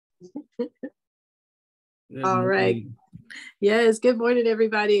Good All right. morning. Yes. Good morning,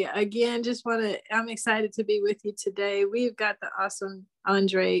 everybody. Again, I'm excited to be with you today. We've got the awesome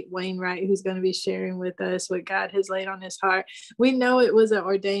Andre Wainwright, who's going to be sharing with us what God has laid on his heart. We know it was an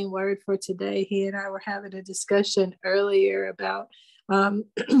ordained word for today. He and I were having a discussion earlier about,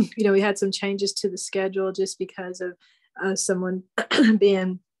 we had some changes to the schedule just because of someone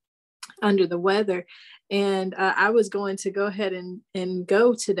being under the weather. And I was going to go ahead and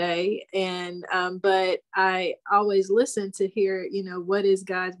go today. But I always listen to hear,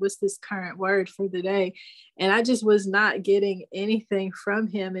 what's this current word for the day? And I just was not getting anything from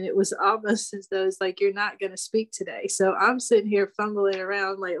him. And it was almost as though it's like, you're not going to speak today. So I'm sitting here fumbling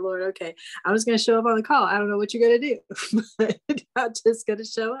around like, Lord, okay, I'm just going to show up on the call. I don't know what you're going to do, but I'm just going to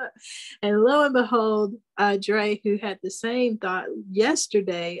show up. And lo and behold, Dre, who had the same thought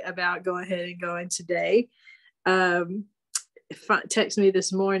yesterday about going ahead and going today, texted me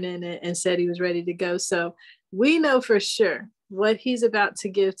this morning and said he was ready to go. So we know for sure what he's about to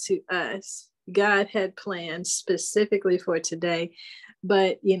give to us. God had planned specifically for today,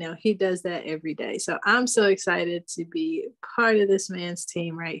 but he does that every day. So I'm so excited to be part of this man's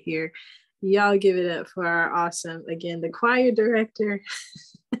team right here. Y'all give it up for our awesome, again, the choir director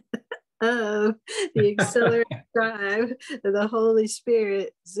of the Accelerate Drive of the Holy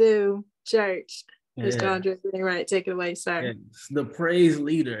Spirit Zoom Church. Mr. Andre Wainwright, take it away, sir. Yes, the praise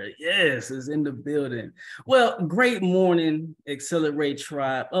leader, yes, is in the building. Well, great morning, Accelerate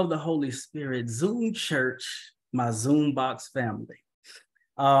Tribe of the Holy Spirit Zoom Church, my Zoom box family.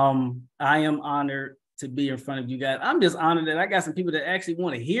 I am honored to be in front of you guys. I'm just honored that I got some people that actually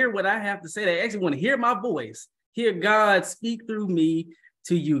want to hear what I have to say. They actually want to hear my voice, hear God speak through me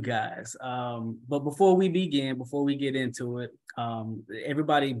to you guys. But before we get into it,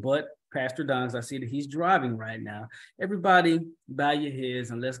 everybody but Pastor Dons, I see that he's driving right now. Everybody bow your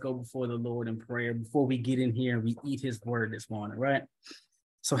heads and let's go before the Lord in prayer before we get in here and we eat his word this morning, right?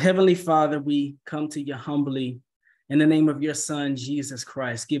 So Heavenly Father, we come to you humbly in the name of your Son, Jesus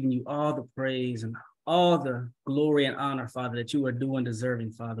Christ, giving you all the praise and all the glory and honor, Father, that you are due and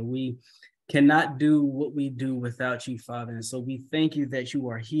deserving, Father. We cannot do what we do without you, Father. And so we thank you that you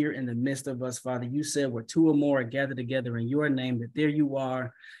are here in the midst of us, Father. You said where two or more are gathered together in your name, that there you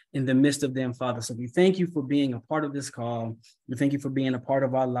are in the midst of them, Father. So we thank you for being a part of this call. We thank you for being a part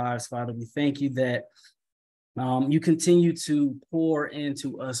of our lives, Father. We thank you that you continue to pour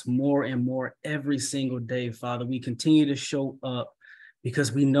into us more and more every single day, Father. We continue to show up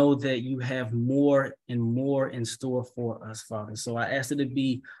because we know that you have more and more in store for us, Father. So I ask it to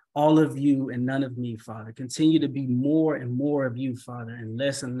be all of you and none of me, Father. Continue to be more and more of you, Father, and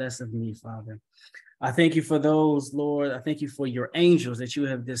less of me, Father. I thank you for those, Lord. I thank you for your angels that you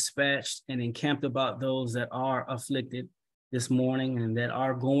have dispatched and encamped about those that are afflicted this morning and that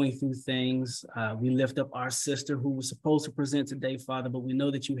are going through things. We lift up our sister who was supposed to present today, Father, but we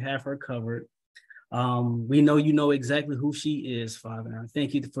know that you have her covered. We know you know exactly who she is, Father. I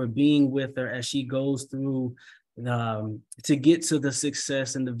thank you for being with her as she goes through to get to the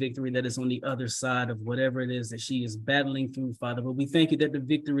success and the victory that is on the other side of whatever it is that she is battling through, Father. But we thank you that the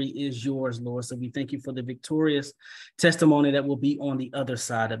victory is yours, Lord. So we thank you for the victorious testimony that will be on the other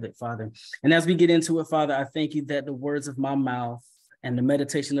side of it, Father. And as we get into it, Father, I thank you that the words of my mouth and the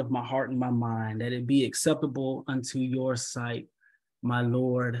meditation of my heart and my mind, that it be acceptable unto your sight, my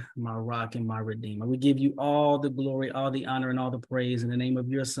Lord, my rock, and my redeemer. We give you all the glory, all the honor, and all the praise. In the name of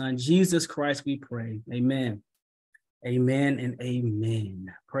your Son, Jesus Christ, we pray. Amen. Amen and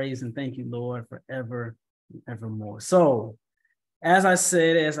amen. Praise and thank you, Lord, forever and evermore. So, as I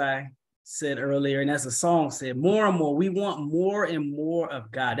said earlier, and as the song said, more and more, we want more and more of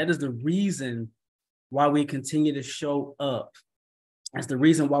God. That is the reason why we continue to show up. That's the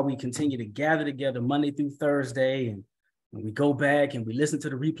reason why we continue to gather together Monday through Thursday, and we go back and we listen to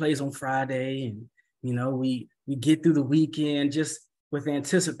the replays on Friday, and we get through the weekend just with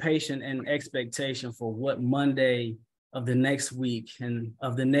anticipation and expectation for what Monday of the next week and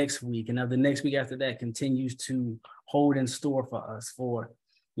of the next week and of the next week after that continues to hold in store for us for,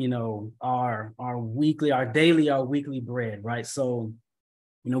 our weekly bread, right? So,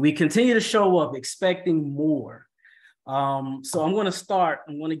 we continue to show up expecting more. So I'm going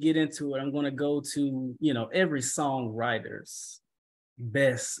to get into it. I'm going to go to, every songwriter's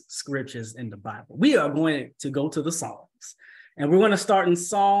best scriptures in the Bible. We are going to go to the Psalms, and we're going to start in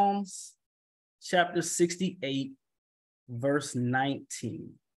Psalms chapter 68, verse 19.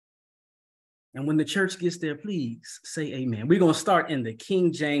 And when the church gets there, please say amen. We're going to start in the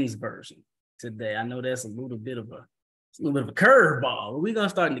King James Version today. I know that's a little bit of a curveball, but we're going to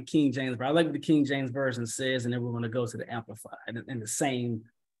start in the King James Version. I like what the King James Version says, and then we're going to go to the Amplified in the same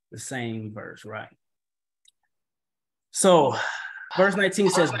verse, right? So verse 19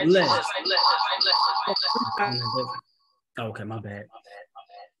 says, blessed. Okay, my bad.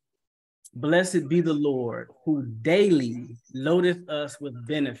 Blessed be the Lord, who daily loadeth us with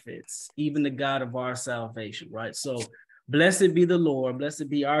benefits, even the God of our salvation, right? So blessed be the Lord, blessed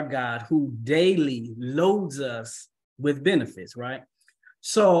be our God, who daily loads us with benefits, right?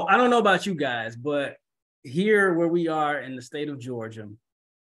 So I don't know about you guys, but here where we are in the state of Georgia,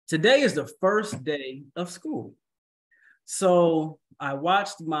 today is the first day of school. So I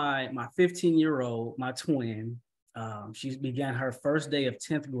watched my 15-year-old, my twin. She began her first day of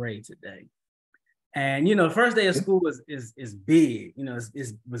 10th grade today. And, you know, first day of school is big. You know,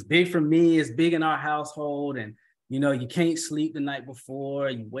 it was big for me. It's big in our household. And, you know, you can't sleep the night before.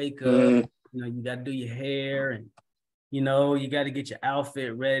 You wake up, you know, you got to do your hair and, you know, you got to get your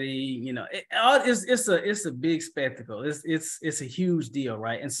outfit ready. You know, it's a big spectacle. It's a huge deal,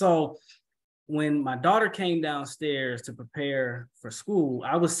 right? And so when my daughter came downstairs to prepare for school,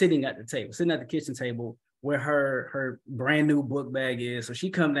 I was sitting at the kitchen table where her brand new book bag is. So she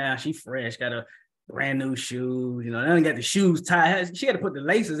come down, she fresh, got a brand new shoes, you know, they only got the shoes tied. She had to put the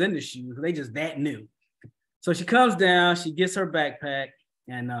laces in the shoes. They just that new. So she comes down, she gets her backpack,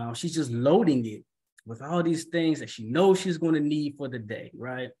 and she's just loading it with all these things that she knows she's going to need for the day,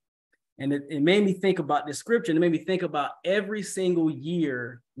 right? And it made me think about this scripture. And it made me think about every single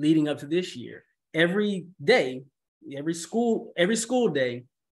year leading up to this year. Every day, every school day,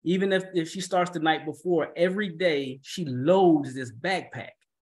 even if she starts the night before, every day she loads this backpack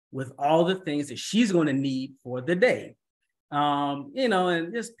with all the things that she's going to need for the day. You know,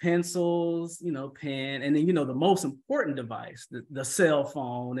 and just pencils, you know, pen, and then, you know, the most important device, the cell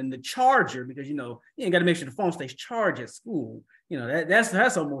phone and the charger, because, you know, you got to make sure the phone stays charged at school. You know, that's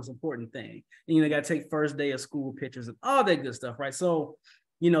the most important thing. And, you know, got to take first day of school pictures and all that good stuff, right? So,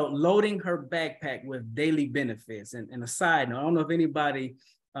 you know, loading her backpack with daily benefits. And a side note, I don't know if anybody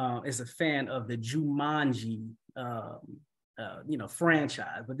is a fan of the Jumanji, you know,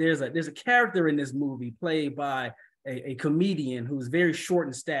 franchise, but there's a character in this movie played by a comedian who's very short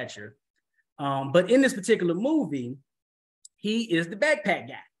in stature. But in this particular movie, he is the backpack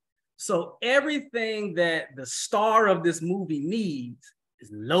guy. So everything that the star of this movie needs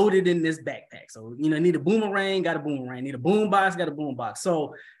is loaded in this backpack. So, you know, need a boomerang, got a boomerang, need a boombox, got a boombox.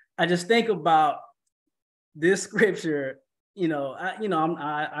 So I just think about this scripture, you know,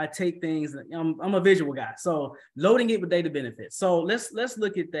 I take things, I'm a visual guy. So loading it with data benefits. So let's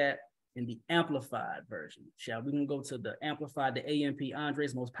look at that in the amplified version. Shall we? Can go to the amplified, the AMP,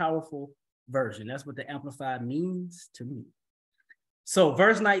 Andre's most powerful version. That's what the amplified means to me. So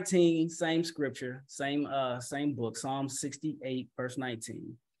verse 19, same scripture, same book, Psalm 68, verse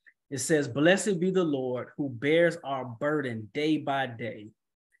 19. It says, blessed be the Lord who bears our burden day by day,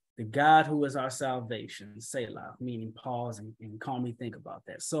 the God who is our salvation, Selah, meaning pause and calmly think about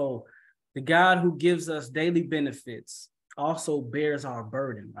that. So the God who gives us daily benefits also bears our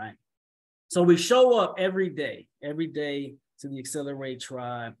burden, right? So we show up every day to the Accelerate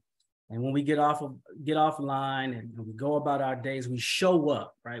Tribe. And when we get offline and we go about our days, we show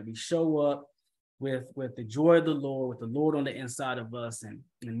up, right? We show up with the joy of the Lord, with the Lord on the inside of us. And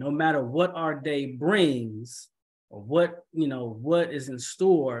no matter what our day brings or what is in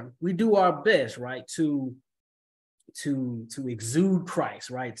store, we do our best, right? To exude Christ,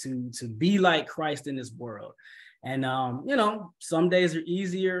 right? To be like Christ in this world. And, you know, some days are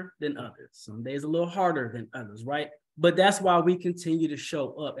easier than others. Some days a little harder than others, right? But that's why we continue to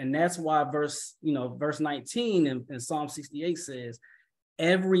show up. And that's why verse 19 in Psalm 68 says,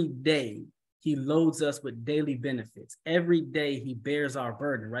 every day he loads us with daily benefits. Every day he bears our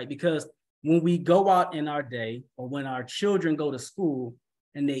burden, right? Because when we go out in our day, or when our children go to school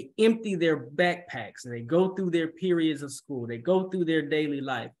and they empty their backpacks and they go through their periods of school, they go through their daily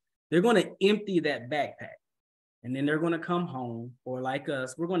life, they're going to empty that backpack. And then they're going to come home, or like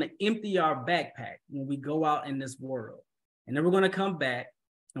us, we're going to empty our backpack when we go out in this world. And then we're going to come back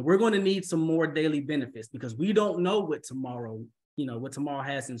and we're going to need some more daily benefits, because we don't know what tomorrow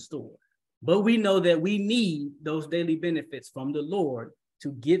has in store. But we know that we need those daily benefits from the Lord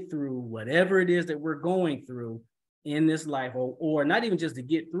to get through whatever it is that we're going through in this life, or not even just to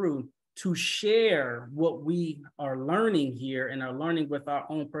get through, to share what we are learning here and are learning with our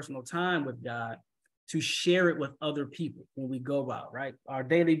own personal time with God, to share it with other people when we go out, right? Our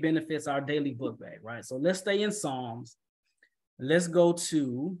daily benefits, our daily book bag, right? So let's stay in Psalms. Let's go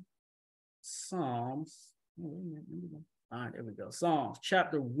to Psalms. All right, there we go. Psalms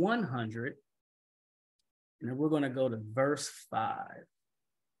chapter 100. And then we're going to go to verse 5.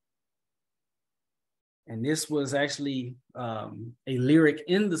 And this was actually a lyric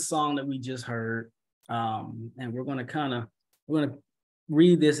in the song that we just heard. And we're going to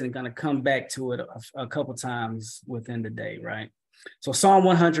read this and kind of come back to it a couple times within the day, right? So Psalm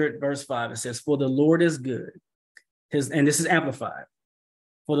 100, verse 5, it says, "For the Lord is good." And this is amplified.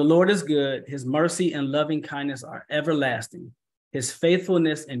 "For the Lord is good, his mercy and loving kindness are everlasting. His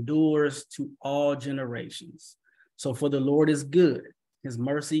faithfulness endures to all generations." So for the Lord is good, his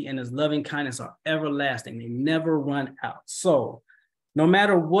mercy and his loving kindness are everlasting. They never run out. So no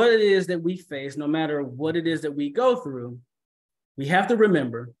matter what it is that we face, no matter what it is that we go through, we have to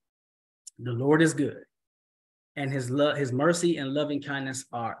remember the Lord is good, and his mercy and loving kindness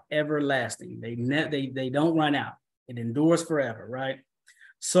are everlasting. They don't run out. It endures forever, right?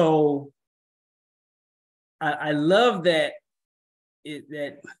 So I love that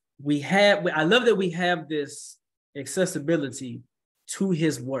I love that we have this accessibility to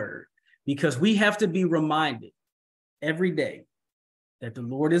his word, because we have to be reminded every day that the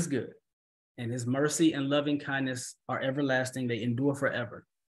Lord is good and his mercy and loving kindness are everlasting. They endure forever.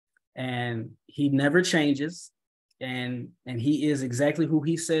 And he never changes. And he is exactly who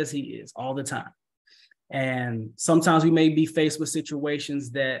he says he is all the time. And sometimes we may be faced with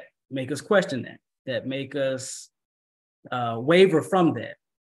situations that make us question that make us waver from that.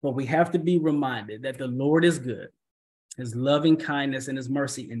 But we have to be reminded that the Lord is good. His loving kindness and his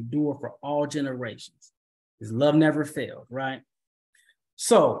mercy endure for all generations. His love never failed, right?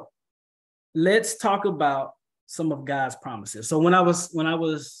 So let's talk about some of God's promises. So when I was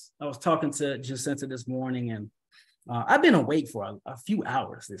talking to Jacinta this morning, and I've been awake for a few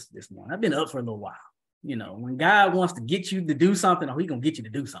hours this morning. I've been up for a little while. You know, when God wants to get you to do something, he's gonna get you to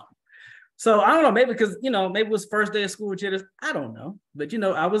do something. So I don't know, maybe because, maybe it was first day of school jitters. I don't know. But,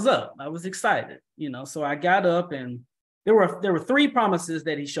 I was up. I was excited, so I got up, and there were 3 promises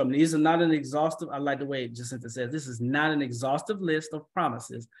that he showed me. These are not an exhaustive. I like the way Jacinta says, this is not an exhaustive list of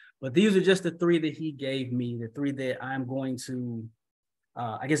promises, but these are just the 3 that he gave me, the 3 that I'm going to,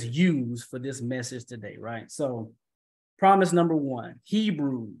 use for this message today, right? So promise number 1,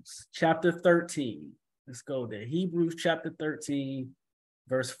 Hebrews chapter 13. Let's go there. Hebrews chapter 13.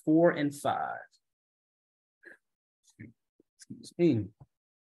 Verse 4 and 5. Excuse me.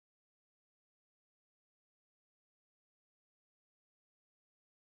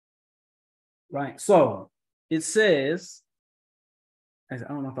 Right. So it says, I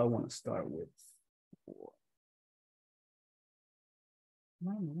don't know if I want to start with 4.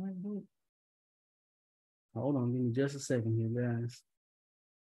 Hold on, give me just a second here, guys.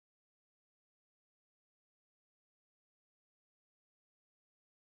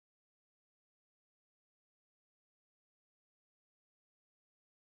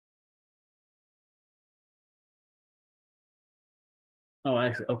 Oh,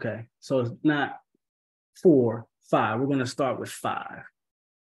 actually, okay. So it's not 4, 5. We're going to start with 5.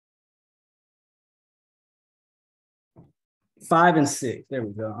 5 and 6. There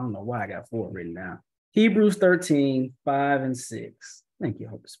we go. I don't know why I got 4 written down. Hebrews 13, 5 and 6. Thank you,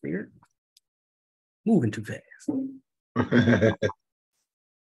 Holy Spirit. Moving too fast.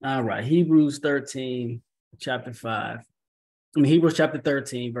 All right. Hebrews 13, chapter 5. Hebrews chapter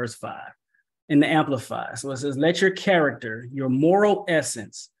 13, verse 5. In the Amplified. So it says, "Let your character, your moral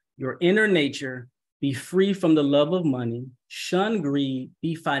essence, your inner nature be free from the love of money, shun greed,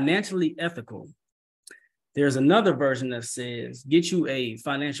 be financially ethical." There's another version that says, "Get you a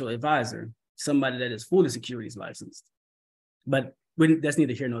financial advisor, somebody that is fully securities licensed." But that's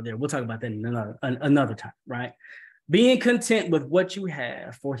neither here nor there. We'll talk about that another time, right? "Being content with what you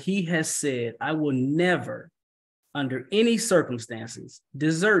have, for he has said, I will never, under any circumstances,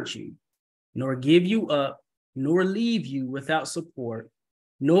 desert you, nor give you up, nor leave you without support,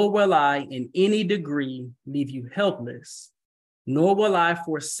 nor will I in any degree leave you helpless, nor will I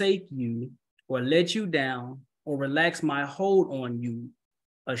forsake you or let you down or relax my hold on you,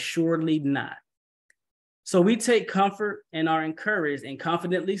 assuredly not." So we take comfort and are encouraged and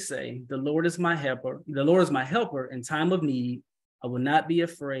confidently say, the Lord is my helper. The Lord is my helper in time of need. I will not be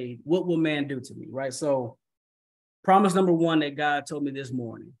afraid. What will man do to me, right? So promise number 1 that God told me this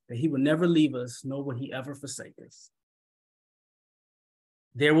morning, that he will never leave us, nor will he ever forsake us.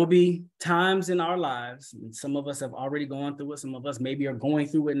 There will be times in our lives, and some of us have already gone through it, some of us maybe are going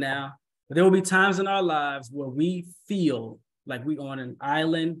through it now, but there will be times in our lives where we feel like we're on an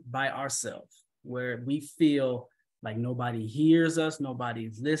island by ourselves, where we feel like nobody hears us,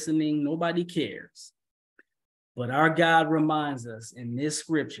 nobody's listening, nobody cares. But our God reminds us in this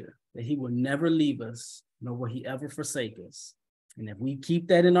scripture that he will never leave us, nor will he ever forsake us. And if we keep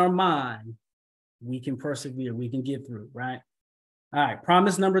that in our mind, we can persevere, we can get through, right? All right,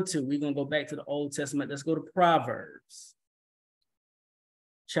 promise number 2. We're going to go back to the Old Testament. Let's go to Proverbs.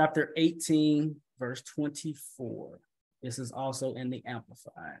 Chapter 18, verse 24. This is also in the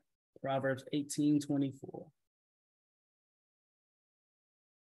Amplified. Proverbs 18:24.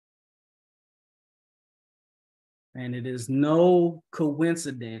 And it is no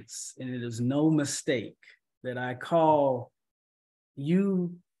coincidence and it is no mistake that I call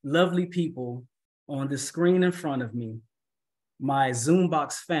you lovely people on the screen in front of me my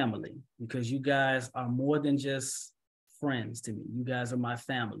Zoombox family, because you guys are more than just friends to me. You guys are my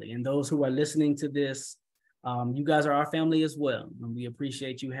family. And those who are listening to this, you guys are our family as well. And we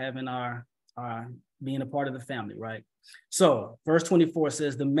appreciate you having our being a part of the family, right? So verse 24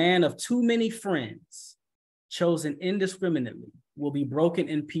 says, the man of too many friends, chosen indiscriminately, will be broken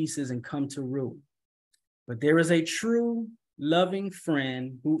in pieces and come to ruin. But there is a true loving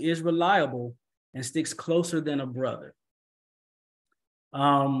friend who is reliable and sticks closer than a brother.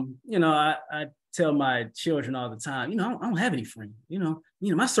 I tell my children all the time, I don't have any friends.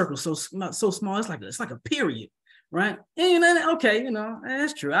 My circle's so small. It's like a period, right? And okay,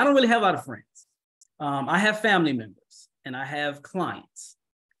 that's true. I don't really have a lot of friends. I have family members and I have clients.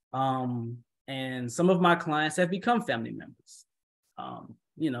 And some of my clients have become family members.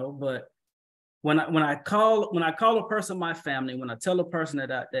 But when I call a person my family, when I tell a person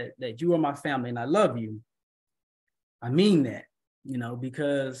that you are my family and I love you, I mean that,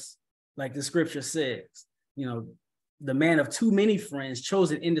 because like the scripture says, the man of too many friends,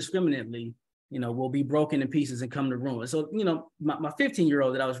 chosen indiscriminately, will be broken in pieces and come to ruin. So, my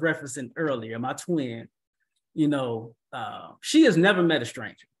 15-year-old that I was referencing earlier, my twin, she has never met a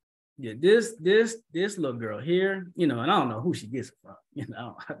stranger. Yeah, this little girl here, and I don't know who she gets it from.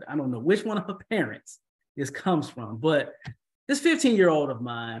 I don't know which one of her parents this comes from, but this 15-year-old of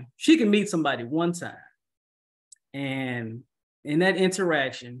mine, she can meet somebody one time, and in that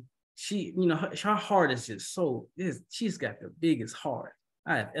interaction, she, her heart is just she's got the biggest heart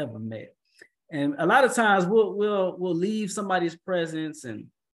I have ever met. And a lot of times we'll leave somebody's presence and,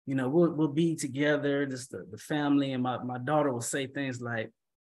 we'll be together, just the family. And my daughter will say things like,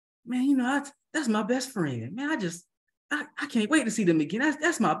 man, that's my best friend. Man, I can't wait to see them again.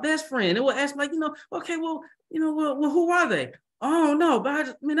 That's my best friend. And we'll ask like, okay, well, who are they? Oh no,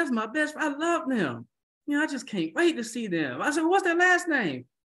 but that's my best friend. I love them. I just can't wait to see them. I said, what's their last name?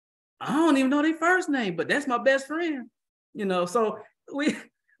 I don't even know their first name, but that's my best friend. So we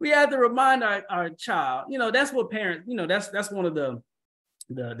have to remind our child, that's what parents, that's one of the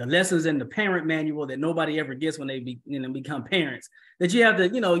lessons in the parent manual that nobody ever gets when they become parents, that you have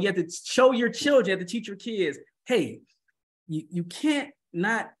to show your children, you have to teach your kids, hey, you can't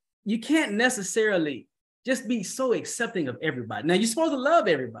necessarily just be so accepting of everybody. Now, you're supposed to love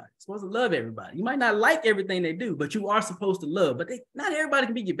everybody. You might not like everything they do, but you are supposed to love. But not everybody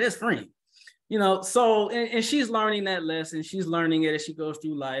can be your best friend. So, and she's learning that lesson. She's learning it as she goes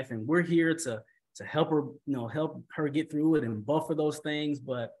through life. And we're here to help her, help her get through it and buffer those things.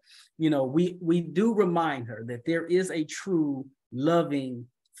 But, we do remind her that there is a true loving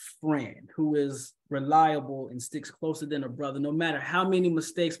friend who is reliable and sticks closer than a brother, no matter how many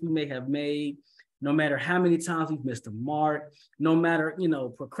mistakes we may have made, no matter how many times we've missed a mark, no matter,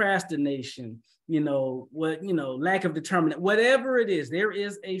 procrastination, lack of determination, whatever it is, there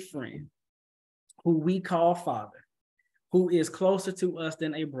is a friend who we call Father, who is closer to us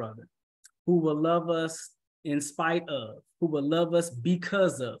than a brother, who will love us in spite of, who will love us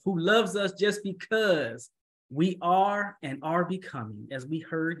because of, who loves us just because we are and are becoming, as we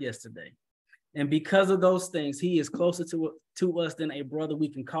heard yesterday. And because of those things, he is closer to us than a brother. We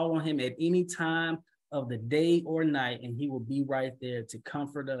can call on him at any time of the day or night, and he will be right there to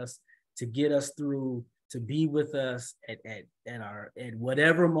comfort us, to get us through, to be with us at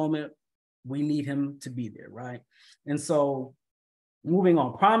whatever moment we need him to be there, right? And so moving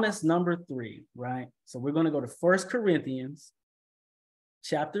on, promise number 3, right? So we're going to go to 1 Corinthians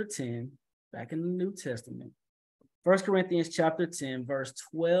chapter 10, back in the New Testament. 1 Corinthians chapter 10, verse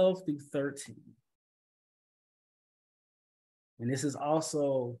 12 through 13. And this is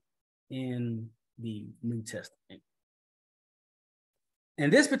also in the New Testament.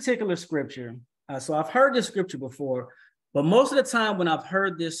 And this particular scripture, so I've heard this scripture before, but most of the time when I've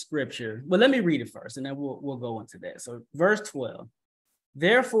heard this scripture, well, let me read it first and then we'll go into that. So verse 12,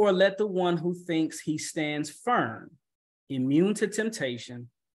 therefore let the one who thinks he stands firm, immune to temptation,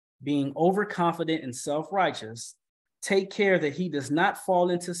 being overconfident and self-righteous, take care that he does not fall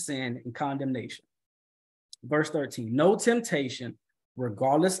into sin and condemnation. Verse 13, no temptation,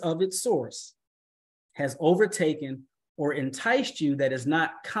 regardless of its source, has overtaken or enticed you that is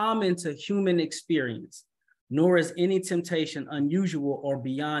not common to human experience, nor is any temptation unusual or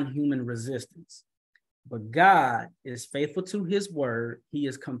beyond human resistance. But God is faithful to his word. He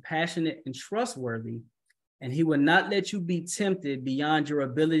is compassionate and trustworthy, and he will not let you be tempted beyond your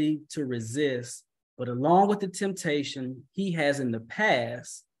ability to resist. But along with the temptation, he has in the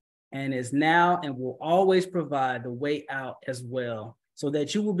past and is now and will always provide the way out as well, so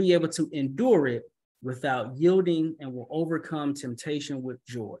that you will be able to endure it without yielding and will overcome temptation with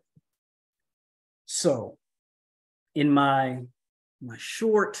joy. So in my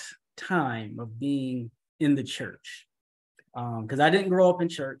short time of being in the church, because I didn't grow up in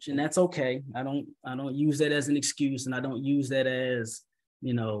church, and that's okay. I don't use that as an excuse, and I don't use that as,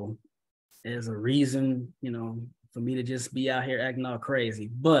 as a reason, for me to just be out here acting all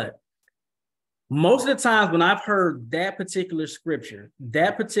crazy. But most of the times when I've heard that particular scripture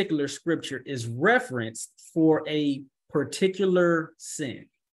is referenced for a particular sin,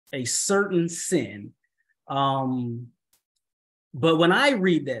 a certain sin. But when I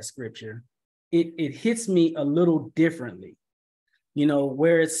read that scripture, it hits me a little differently,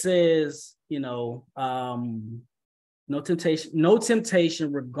 where it says, no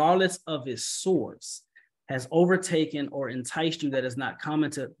temptation, regardless of its source, has overtaken or enticed you that is not common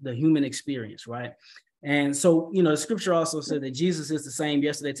to the human experience, right? And so, the scripture also said that Jesus is the same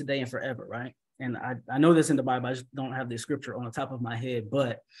yesterday, today, and forever, right? And I know this in the Bible, I just don't have the scripture on the top of my head,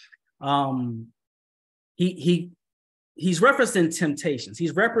 but he's referencing temptations.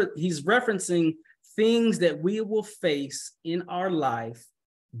 He's referencing things that we will face in our life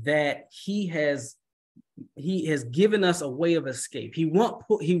that he has given us a way of escape. He won't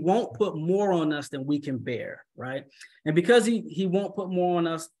put more on us than we can bear, right? And because he won't put more on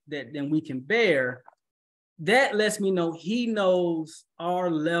us than we can bear, that lets me know he knows our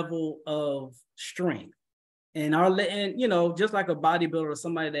level of strength. And just like a bodybuilder or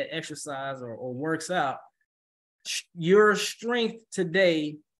somebody that exercises or works out, your strength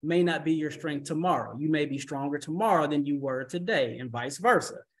today may not be your strength tomorrow. You may be stronger tomorrow than you were today, and vice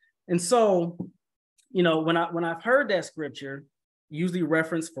versa. And so, when I've heard that scripture, usually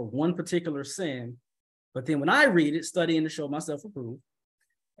referenced for one particular sin, but then when I read it, studying to show myself approved,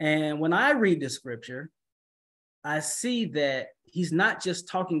 and when I read the scripture, I see that he's not just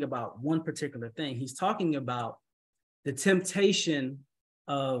talking about one particular thing. He's talking about the temptation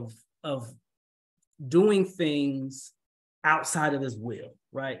of doing things outside of his will,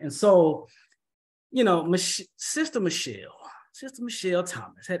 right? And so, Sister Michelle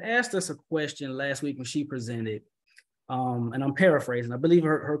Thomas had asked us a question last week when she presented, and I'm paraphrasing. I believe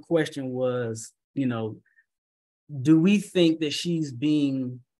her question was, do we think that she's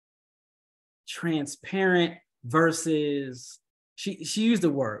being transparent versus, she used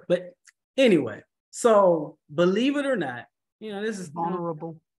the word, but anyway, so believe it or not, this is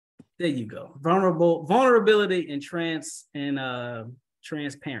vulnerable. There you go. Vulnerability and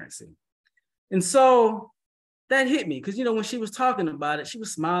transparency. And so that hit me because, when she was talking about it, she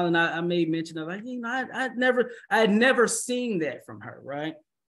was smiling. I made mention of like, I had never seen that from her, right?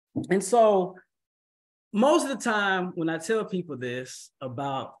 And so most of the time when I tell people this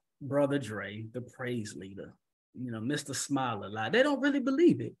about Brother Dre, the praise leader, Mr. Smile a lot, they don't really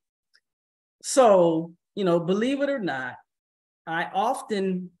believe it. So, believe it or not, I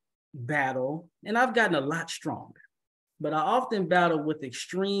often battle, and I've gotten a lot stronger, but I often battle with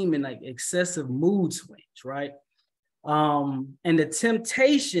extreme and excessive mood swings, right? And the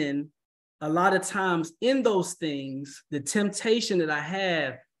temptation, a lot of times in those things, the temptation that I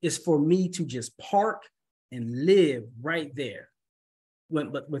have is for me to just park and live right there,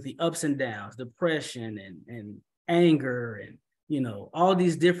 but with the ups and downs, depression and anger and, all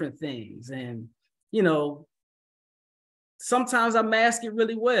these different things. And, sometimes I mask it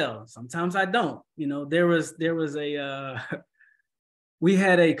really well. Sometimes I don't. There was we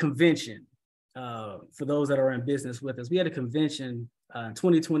had a convention, for those that are in business with us. We had a convention in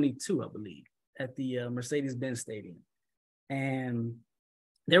 2022, I believe, at the Mercedes-Benz Stadium. And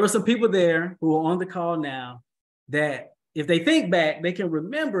there were some people there who are on the call now that if they think back, they can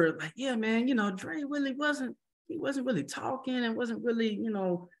remember like, yeah, man, Dre really wasn't really talking and wasn't really,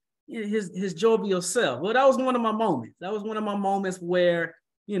 his jovial self. Well, that was one of my moments. That was one of my moments where,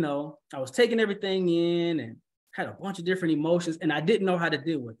 I was taking everything in and had a bunch of different emotions and I didn't know how to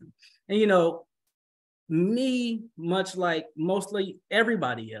deal with them. And, me, much like mostly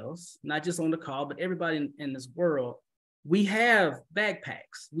everybody else, not just on the call, but everybody in this world, we have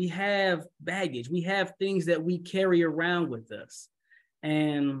backpacks, we have baggage, we have things that we carry around with us.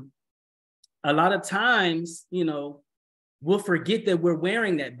 And a lot of times, we'll forget that we're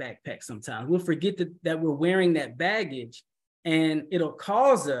wearing that backpack sometimes. We'll forget that we're wearing that baggage, and it'll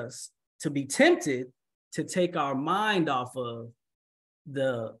cause us to be tempted to take our mind off of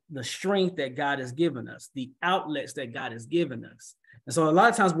the strength that God has given us, the outlets that God has given us. And so a lot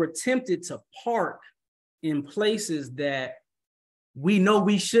of times we're tempted to park in places that we know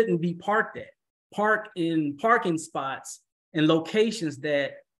we shouldn't be parked at, park in parking spots and locations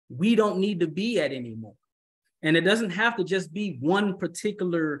that we don't need to be at anymore. And it doesn't have to just be one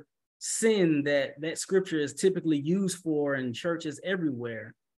particular sin that scripture is typically used for in churches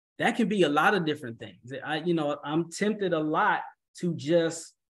everywhere. That can be a lot of different things. I'm tempted a lot to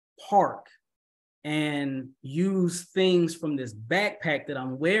just park and use things from this backpack that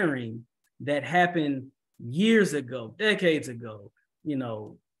I'm wearing that happened years ago, decades ago.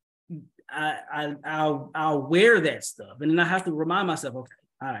 I'll wear that stuff, and then I have to remind myself, okay,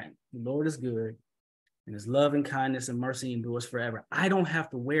 all right, the Lord is good, and his love and kindness and mercy endures forever. I don't have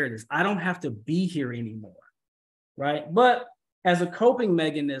to wear this. I don't have to be here anymore, right? But as a coping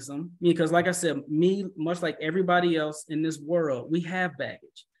mechanism, because like I said, me, much like everybody else in this world, we have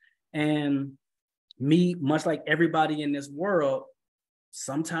baggage. And me, much like everybody in this world,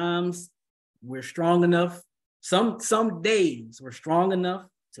 sometimes we're strong enough. Some days we're strong enough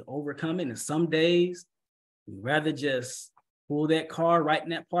to overcome it. And some days we'd rather just pull that car right in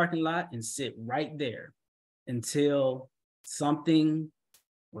that parking lot and sit right there until something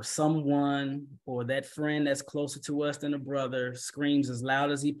or someone or that friend that's closer to us than a brother screams as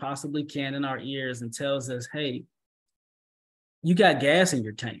loud as he possibly can in our ears and tells us, hey, you got gas in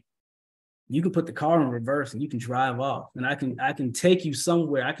your tank. You can put the car in reverse and you can drive off, and I can take you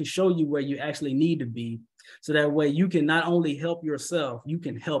somewhere. I can show you where you actually need to be, so that way you can not only help yourself, you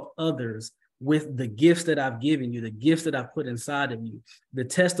can help others with the gifts that I've given you, the gifts that I've put inside of you, the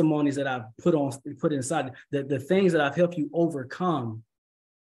testimonies that I've put inside, the things that I've helped you overcome.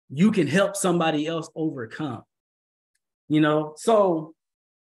 You can help somebody else overcome. So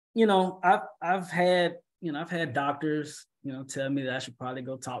I've had doctors tell me that I should probably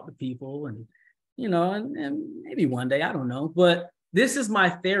go talk to people, and and maybe one day, I don't know, but this is my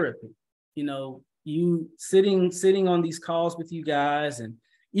therapy. You sitting on these calls with you guys, and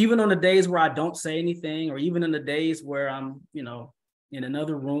even on the days where I don't say anything, or even in the days where I'm in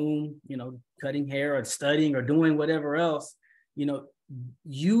another room cutting hair or studying or doing whatever else,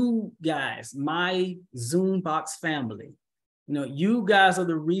 you guys, my Zoom box family, you guys are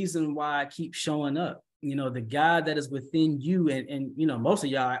the reason why I keep showing up. The God that is within you, and most of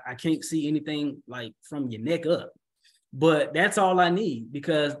y'all, I can't see anything like from your neck up, but that's all I need,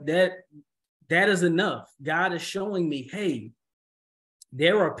 because that is enough. God is showing me, hey,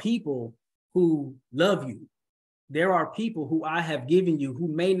 there are people who love you. There are people who I have given you who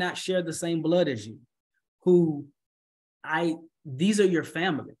may not share the same blood as you, these are your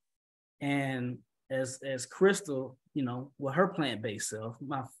family. And as Crystal, with her plant-based self,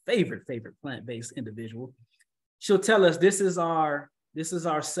 my favorite plant-based individual, she'll tell us this is our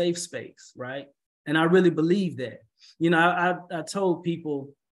safe space, right? And I really believe that. I told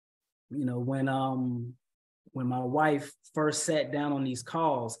people, when my wife first sat down on these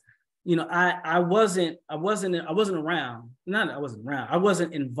calls, I wasn't involved.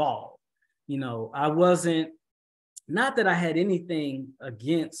 I wasn't, not that I had anything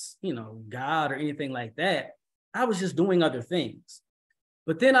against, God or anything like that. I was just doing other things.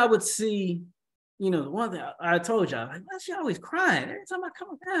 But then I would see, the one that I told y'all, like, she always crying. Every time I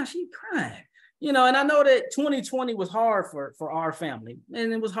come down, she crying. And I know that 2020 was hard for our family,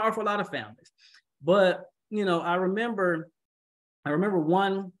 and it was hard for a lot of families. But, I remember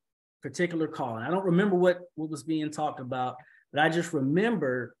one particular call, and I don't remember what was being talked about, but I just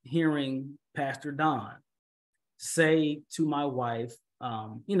remember hearing Pastor Don say to my wife,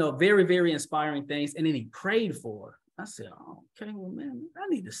 very, very inspiring things. And then he prayed for her. I said, oh, okay, well, man, I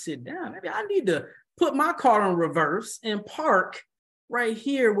need to sit down. Maybe I need to put my car in reverse and park right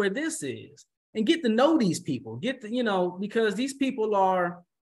here where this is, and get to know these people, because these people are,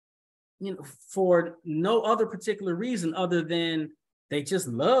 for no other particular reason other than they just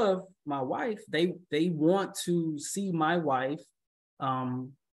love my wife. They want to see my wife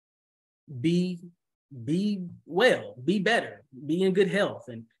be well, be better, be in good health,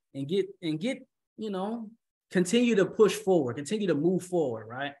 and get continue to push forward, continue to move forward,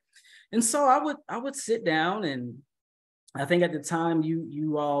 right? And so I would sit down, and I think at the time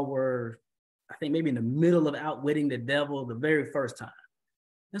you all were, I think maybe in the middle of outwitting the devil the very first time.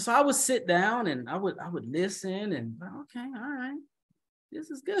 And so I would sit down and I would listen, and okay, all right,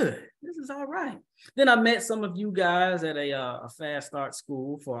 this is good, this is all right. Then I met some of you guys at a fast start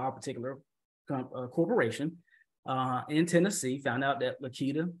school for our particular corporation in Tennessee. Found out that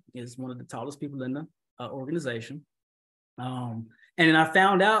Lakita is one of the tallest people in the organization. And And then I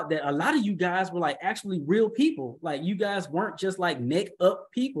found out that a lot of you guys were like actually real people. Like you guys weren't just like neck up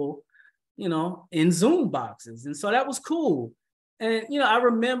people, you know, in Zoom boxes. And so that was cool. And, you know, I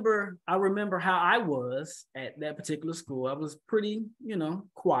remember how I was at that particular school. I was pretty, you know,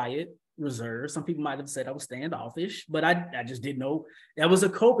 quiet, reserved. Some people might have said I was standoffish, but I just didn't know. That was a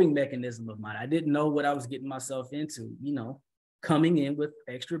coping mechanism of mine. I didn't know what I was getting myself into, you know, coming in with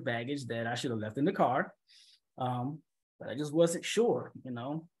extra baggage that I should have left in the car. But I just wasn't sure, you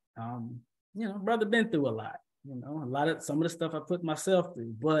know. Brother been through a lot, you know, some of the stuff I put myself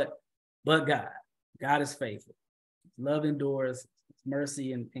through, but God is faithful. Love endures,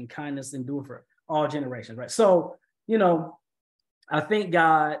 mercy and kindness endure for all generations, right? So, you know, I thank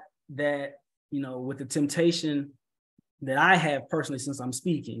God that, you know, with the temptation that I have personally, since I'm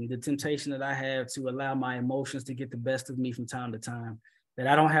speaking, the temptation that I have to allow my emotions to get the best of me from time to time, that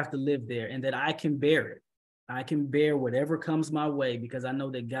I don't have to live there and that I can bear it. I can bear whatever comes my way because I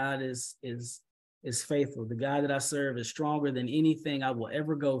know that God is faithful. The God that I serve is stronger than anything I will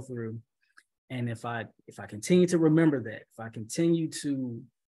ever go through. And if I continue to remember that, if I continue to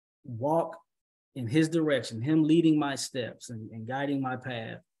walk in his direction, him leading my steps and guiding my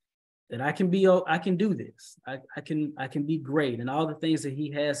path, that I can do this. I can be great. And all the things that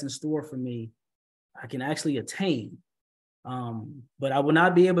he has in store for me, I can actually attain. But I will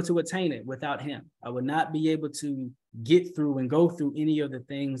not be able to attain it without him. I would not be able to get through and go through any of the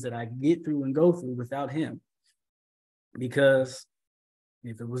things that I get through and go through without him. Because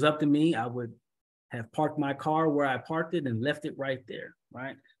if it was up to me, I would have parked my car where I parked it and left it right there,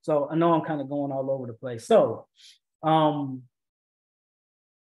 right? So I know I'm kind of going all over the place. So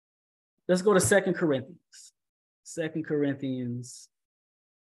let's go to 2 Corinthians. 2 Corinthians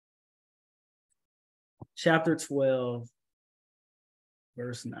chapter 12,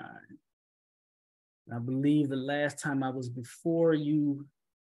 verse 9. I believe the last time I was before you,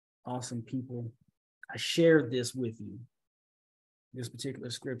 awesome people, I shared this with you. This particular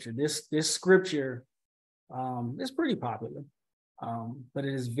scripture. This scripture is pretty popular, but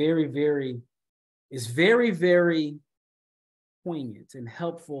it is very, very poignant and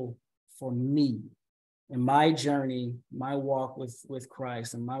helpful for me in my journey, my walk with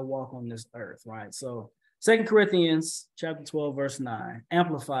Christ and my walk on this earth, right? So 2 Corinthians chapter 12, verse 9,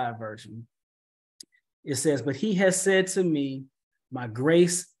 Amplified version. It says, but he has said to me, my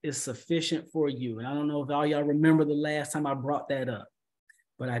grace is sufficient for you. And I don't know if all y'all remember the last time I brought that up,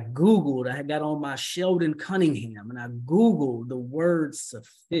 but I got on my Sheldon Cunningham and I Googled the word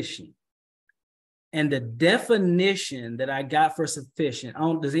sufficient. And the definition that I got for sufficient,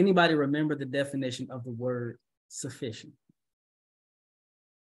 does anybody remember the definition of the word sufficient?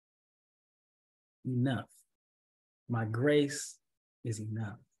 Enough. My grace is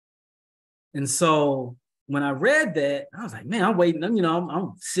enough. And so when I read that, I was like, man, I'm waiting. You know,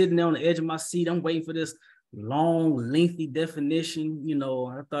 I'm sitting there on the edge of my seat. I'm waiting for this long, lengthy definition. You know,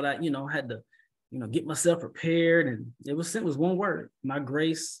 I thought I had to, get myself prepared. And it was one word. My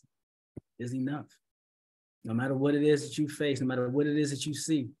grace is enough. No matter what it is that you face, no matter what it is that you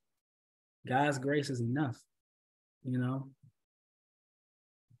see, God's grace is enough. You know,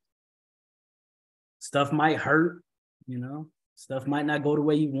 stuff might hurt, stuff might not go the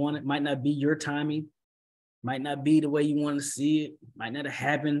way you want it, might not be your timing, might not be the way you want to see it, might not have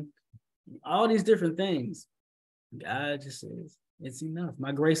happened, all these different things. God just says, it's enough.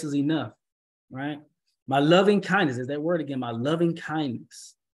 My grace is enough, right? My loving kindness, is that word again, my loving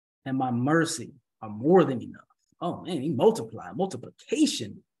kindness and my mercy are more than enough. Oh man, he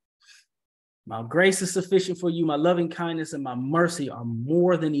multiplication. My grace is sufficient for you. My loving kindness and my mercy are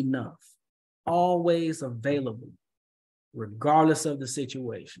more than enough. Always available, regardless of the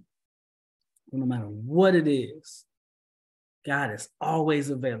situation. No matter what it is, God is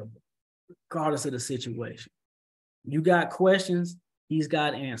always available, regardless of the situation. You got questions, he's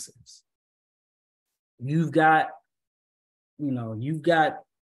got answers. You've got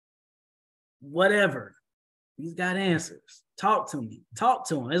whatever. He's got answers. Talk to me. Talk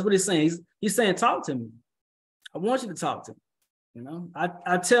to him. That's what he's saying. He's saying, talk to me. I want you to talk to me.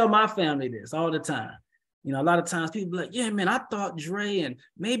 I tell my family this all the time. A lot of times people be like, yeah, man, I thought Dre and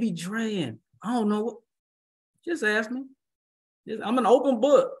maybe Dre and I don't know. Just ask me. I'm an open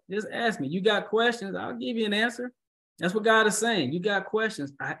book. Just ask me. You got questions, I'll give you an answer. That's what God is saying. You got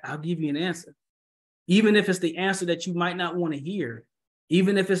questions, I'll give you an answer. Even if it's the answer that you might not want to hear,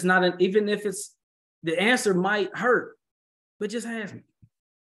 even if the answer might hurt, but just ask me.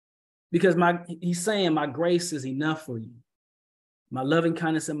 Because he's saying my grace is enough for you. My loving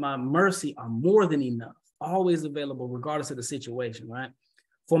kindness and my mercy are more than enough, always available, regardless of the situation, right?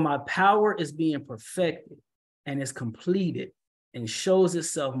 For my power is being perfected and is completed and shows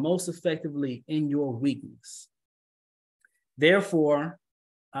itself most effectively in your weakness. Therefore,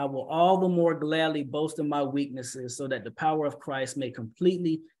 I will all the more gladly boast in my weaknesses so that the power of Christ may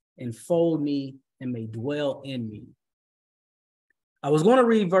completely enfold me and may dwell in me. I was going to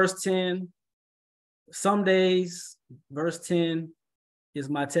read verse 10. Some days, verse 10 is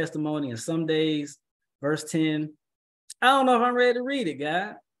my testimony, and some days, verse 10, I don't know if I'm ready to read it,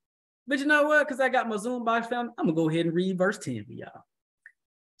 God. But you know what? Because I got my Zoom box family, I'm going to go ahead and read verse 10 for y'all.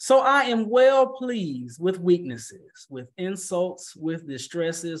 So I am well pleased with weaknesses, with insults, with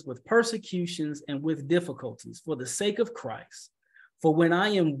distresses, with persecutions, and with difficulties for the sake of Christ. For when I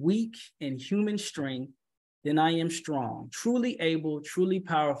am weak in human strength, then I am strong, truly able, truly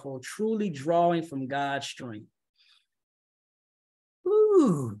powerful, truly drawing from God's strength.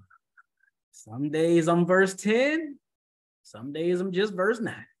 Ooh. Some days I'm verse 10, some days I'm just verse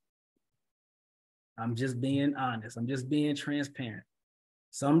 9. I'm just being honest. I'm just being transparent.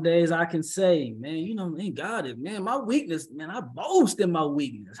 Some days I can say, man, you know, man, God is, man, my weakness, man, I boast in my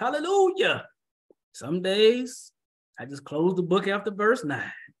weakness. Hallelujah. Some days I just close the book after verse 9.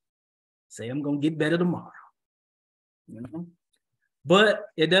 Say I'm going to get better tomorrow. You know? But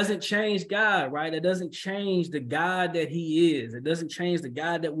it doesn't change God, right? It doesn't change the God that he is. It doesn't change the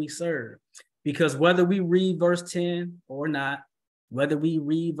God that we serve. Because whether we read verse 10 or not, whether we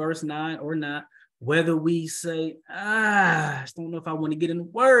read verse 9 or not, whether we say, I just don't know if I want to get in the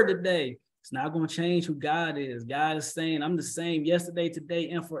word today, it's not going to change who God is. God is saying, I'm the same yesterday, today,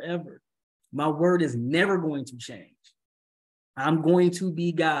 and forever. My word is never going to change. I'm going to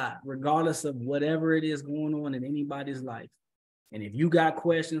be God, regardless of whatever it is going on in anybody's life. And if you got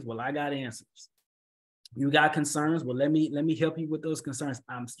questions, well, I got answers. You got concerns, well, let me help you with those concerns.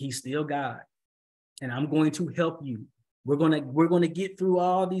 He's still God, and I'm going to help you. We're gonna get through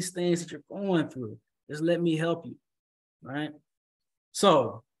all these things that you're going through. Just let me help you, right?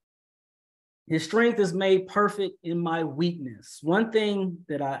 So his strength is made perfect in my weakness. One thing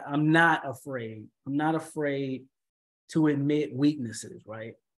that I'm not afraid to admit weaknesses,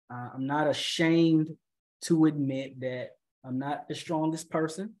 right? I'm not ashamed to admit that I'm not the strongest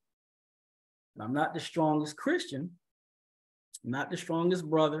person. I'm not the strongest Christian. I'm not the strongest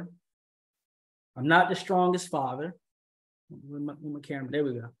brother. I'm not the strongest father. With my camera, there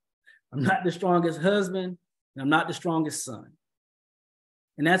we go. I'm not the strongest husband, and I'm not the strongest son.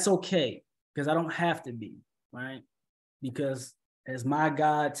 And that's okay, because I don't have to be, right? Because as my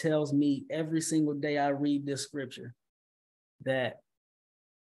God tells me every single day I read this scripture, that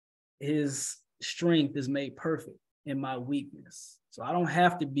his strength is made perfect in my weakness. So I don't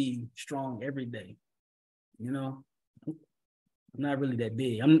have to be strong every day. You know, I'm not really that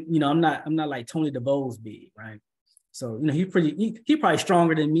big. I'm not like Tony DeVoe's big, right? So, you know, he probably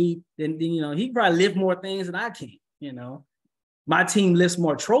stronger than me. Then you know, he probably lift more things than I can. You know, my team lifts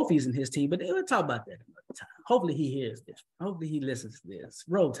more trophies than his team, but we'll talk about that another time. Hopefully he hears this. Hopefully he listens to this.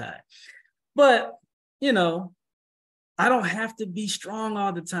 Roll Tide. But, you know, I don't have to be strong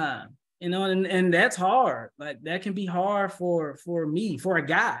all the time. You know, and that's hard. Like that can be hard for me, for a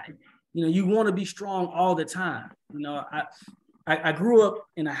guy. You know, you want to be strong all the time. You know, I grew up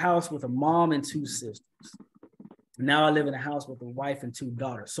in a house with a mom and two sisters. Now I live in a house with a wife and two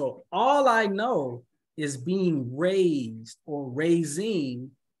daughters. So all I know is being raised or raising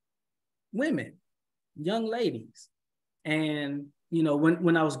women, young ladies. And, you know,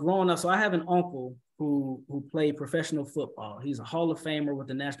 when I was growing up, so I have an uncle who played professional football. He's a Hall of Famer with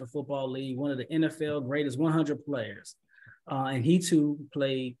the National Football League, one of the NFL greatest 100 players. And he too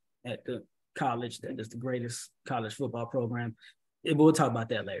played at the college that is the greatest college football program. We'll talk about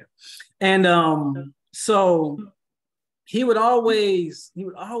that later. And so he would always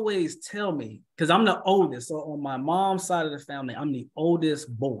tell me, because I'm the oldest. So on my mom's side of the family, I'm the oldest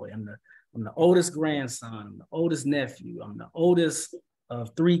boy. I'm the oldest grandson. I'm the oldest nephew. I'm the oldest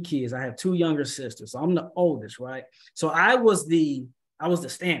of 3 kids. I have 2 younger sisters. So I'm the oldest, right? So I was the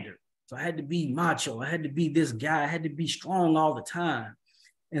standard. So I had to be macho. I had to be this guy. I had to be strong all the time.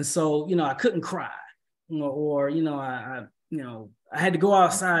 And so, you know, I couldn't cry, you know, or, you know, I had to go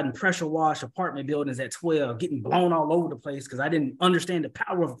outside and pressure wash apartment buildings at 12, getting blown all over the place because I didn't understand the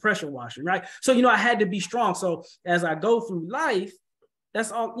power of a pressure washer, right? So, you know, I had to be strong. So as I go through life,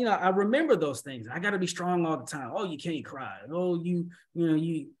 that's all, you know, I remember those things. I got to be strong all the time. Oh, you can't cry. Oh, you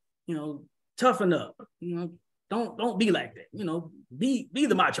toughen up. You know, don't be like that. You know, be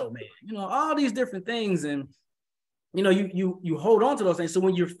the macho man. You know, all these different things. And, you know, you hold on to those things. So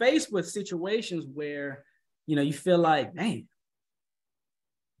when you're faced with situations where, you know, you feel like, man,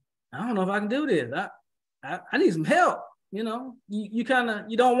 I don't know if I can do this. I need some help. You know, you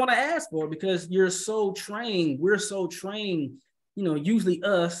don't want to ask for it because you're so trained. We're so trained usually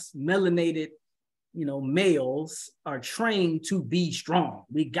us melanated, males are trained to be strong.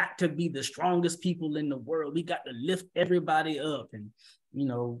 We got to be the strongest people in the world. We got to lift everybody up, and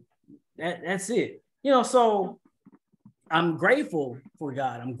that's it. So I'm grateful for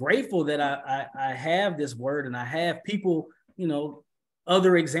God. I'm grateful that I have this word, and I have people,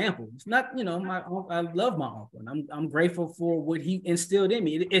 other examples. Not, I love my uncle, and I'm grateful for what he instilled in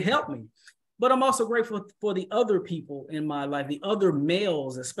me. It helped me. But I'm also grateful for the other people in my life, the other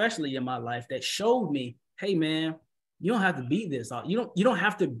males, especially in my life, that showed me, hey man, you don't have to be this. You don't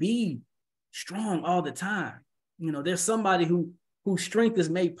have to be strong all the time. There's somebody whose strength is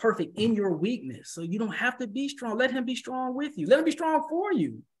made perfect in your weakness. So you don't have to be strong. Let him be strong with you. Let him be strong for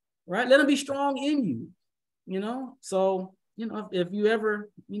you, right? Let him be strong in you, So, if you ever,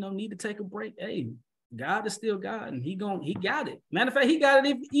 need to take a break, hey, God is still God, and he got it. Matter of fact, he got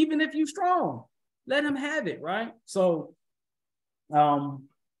it even if you're strong. Let him have it, right? So, I'm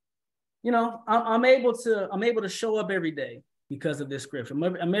able to show up every day because of this scripture.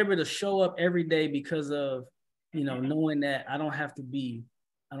 I'm able to show up every day because of, knowing that I don't have to be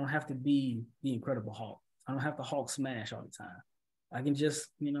the Incredible Hulk. I don't have to Hulk smash all the time. I can just,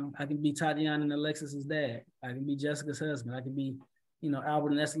 I can be Tatiana and Alexis's dad. I can be Jessica's husband. I can be, Albert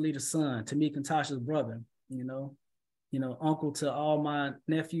and Estelita's son, Tamika and Tasha's brother, uncle to all my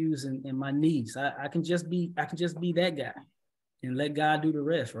nephews and my niece. I can just be that guy and let God do the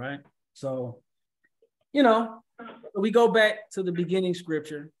rest, right? So, we go back to the beginning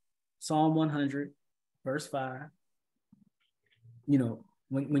scripture, Psalm 100, verse 5.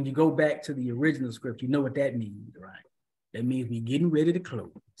 When you go back to the original script, you know what that means, right? That means we're getting ready to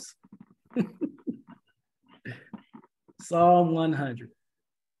close. Psalm 100,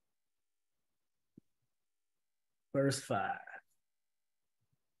 verse 5.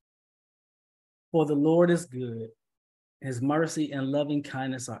 For the Lord is good. His mercy and loving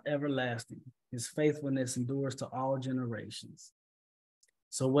kindness are everlasting. His faithfulness endures to all generations.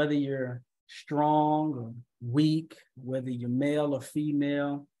 So whether you're strong or weak, whether you're male or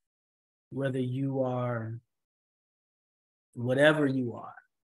female, whether you are whatever you are,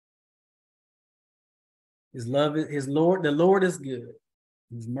 the Lord is good.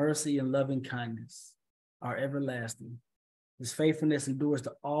 His mercy and loving kindness are everlasting. His faithfulness endures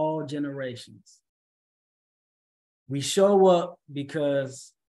to all generations. We show up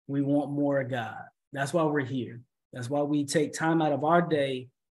because we want more of God. That's why we're here. That's why we take time out of our day,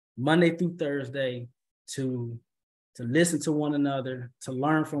 Monday through Thursday, to listen to one another, to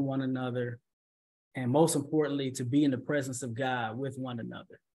learn from one another, and most importantly, to be in the presence of God with one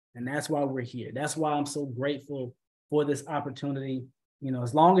another. And that's why we're here. That's why I'm so grateful for this opportunity.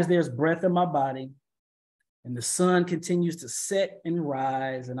 As long as there's breath in my body and the sun continues to set and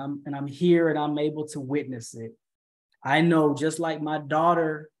rise, and I'm here and I'm able to witness it, I know, just like my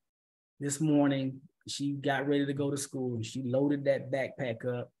daughter this morning, she got ready to go to school and she loaded that backpack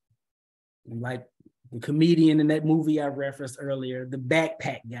up. And like the comedian in that movie I referenced earlier, the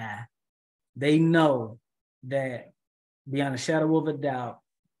backpack guy, they know that beyond a shadow of a doubt,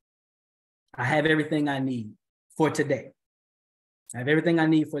 I have everything I need for today. I have everything I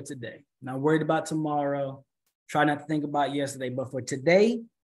need for today. Not worried about tomorrow. Try not to think about yesterday. But for today,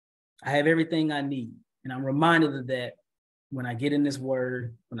 I have everything I need. And I'm reminded of that when I get in this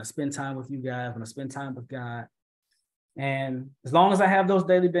word, when I spend time with you guys, when I spend time with God. And as long as I have those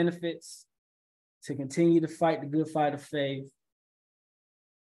daily benefits to continue to fight the good fight of faith,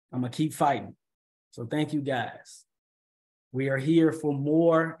 I'm going to keep fighting. So thank you, guys. We are here for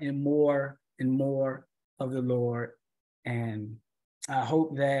more and more and more of the Lord. And I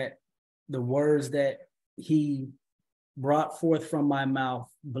hope that the words that he brought forth from my mouth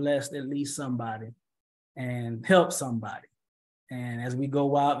blessed at least somebody and help somebody. And as we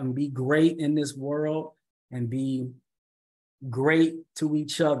go out and be great in this world and be great to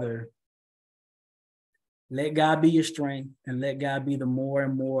each other, let God be your strength and let God be the more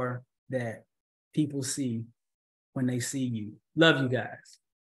and more that people see when they see you. Love you guys.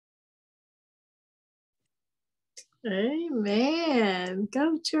 Amen.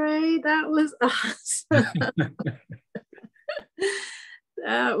 Go Trey. That was awesome.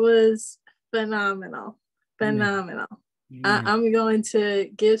 That was phenomenal. Phenomenal. I'm going to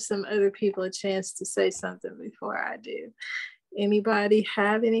give some other people a chance to say something before I do. Anybody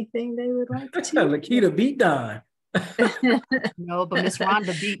have anything they would like to? Lakita beat Don. No, but Miss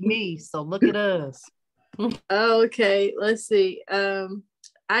Rhonda beat me, so look at us. Okay, let's see.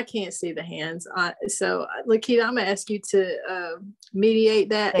 I can't see the hands. So, Lakita, I'm going to ask you to mediate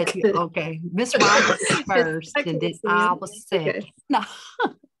that. Okay, Miss Rhonda first, and then I was second. Okay. No,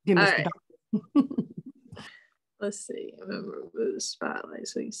 then Mr. Right. Let's see. I'm gonna remove the spotlight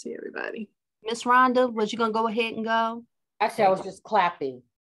so you can see everybody. Miss Rhonda, was you gonna go ahead and go? Actually, I was just clapping.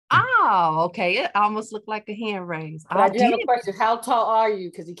 Oh, okay. It almost looked like a hand raise. But I do have a question. How tall are you?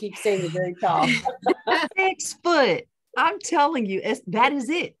 Because you keep saying you're very tall. 6 foot. I'm telling you, that is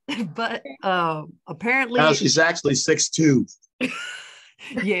it. But apparently now she's actually 6'2".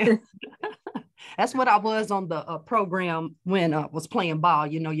 Yeah. That's what I was on the program when I was playing ball.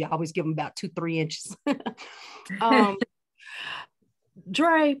 You know, you always give them about 2-3 inches.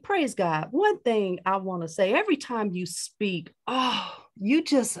 Dre, praise God. One thing I want to say, every time you speak, you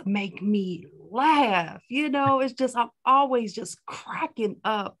just make me laugh. You know, it's just, I'm always just cracking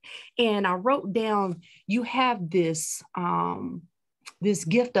up. And I wrote down, you have this, this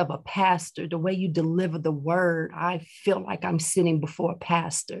gift of a pastor, the way you deliver the word. I feel like I'm sitting before a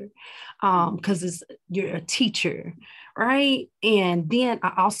pastor because you're a teacher, right? And then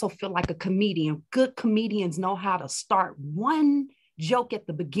I also feel like a comedian. Good comedians know how to start one joke at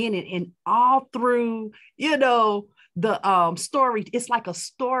the beginning and all through, you know, the story. It's like a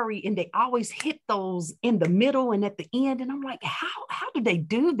story, and they always hit those in the middle and at the end. And I'm like, how do they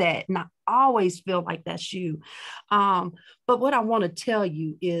do that? And I always feel like that's you. But what I want to tell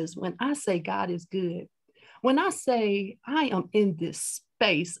you is, when I say God is good, when I say I am in this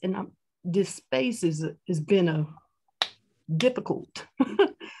space, and this space has been a difficult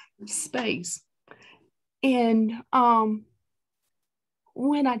space. And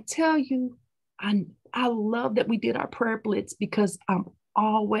when I tell you, I love that we did our prayer blitz, because I'm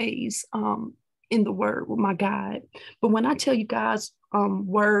always in the word with my God. But when I tell you God's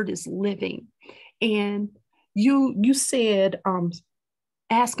word is living, and you said,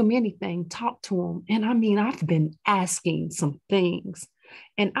 ask him anything, talk to him. And I mean, I've been asking some things,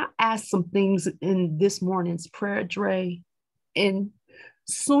 and I asked some things in this morning's prayer, Dre. And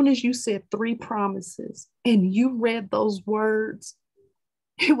soon as you said 3 promises and you read those words,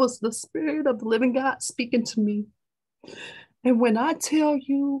 it was the Spirit of the living God speaking to me. And when I tell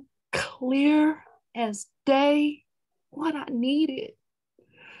you, clear as day, what I needed.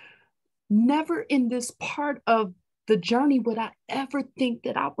 Never in this part of the journey would I ever think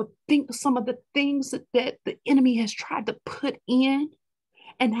that I would think some of the things that the enemy has tried to put in,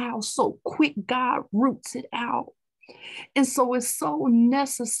 and how so quick God roots it out. And so it's so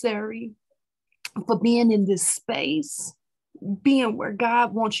necessary for being in this space, being where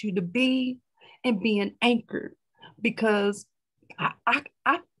God wants you to be, and being anchored, because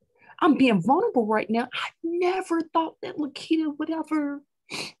I'm being vulnerable right now. I never thought that Lakita would ever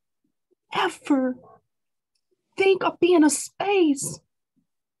think of being a space,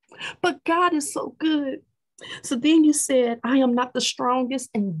 but God is so good. So then you said, I am not the strongest,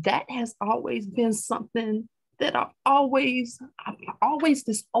 and that has always been something that I'm always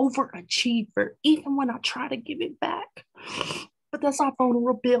this overachiever, even when I try to give it back. But that's our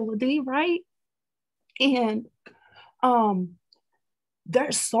vulnerability, right? And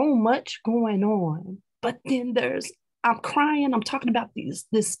there's so much going on, but then I'm crying, I'm talking about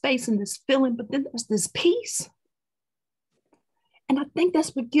this space and this feeling, but then there's this peace. And I think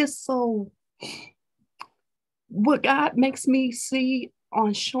that's what God makes me see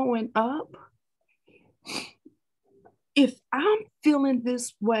on showing up. If I'm feeling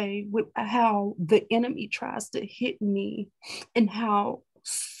this way with how the enemy tries to hit me, and how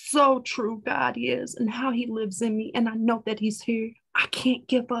so true God is, and how he lives in me, and I know that he's here, I can't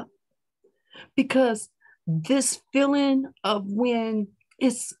give up. Because this feeling of when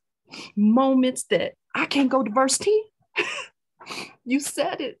it's moments that I can't go to verse 10, you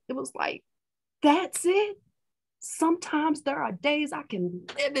said it. It was like, that's it. Sometimes there are days I can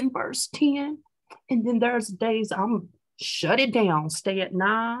live in verse 10, and then there's days I'm shut it down, stay at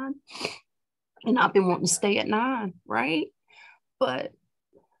 9. And I've been wanting to stay at 9, right? But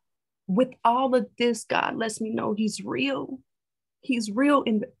with all of this, God lets me know he's real. He's real,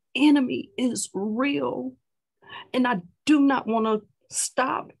 and the enemy is real. And I do not want to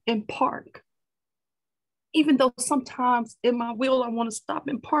stop and park. Even though sometimes in my will, I want to stop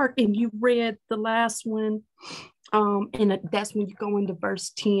and park. And you read the last one. And that's when you go into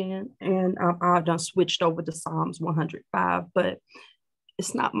verse 10. And I've done switched over to Psalms 105, but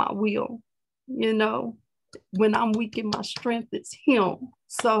it's not my will. You know, when I'm weak in my strength, it's him.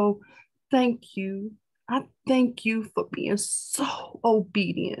 So thank you. I thank you for being so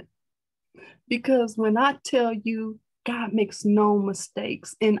obedient. Because when I tell you, God makes no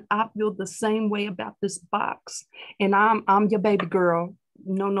mistakes, and I feel the same way about this box. And I'm your baby girl,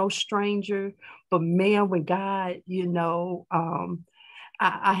 no stranger. But man, when God,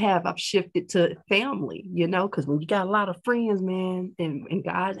 I've shifted to family, because when you got a lot of friends, man, and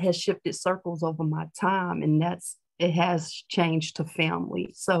God has shifted circles over my time, and it has changed to family.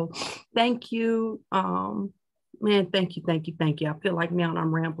 So thank you. Man, thank you. I feel like now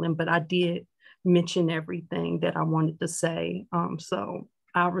I'm rambling, but I did mention everything that I wanted to say. So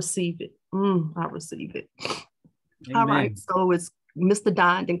I receive it. I receive it. Amen. All right. So it's Mr.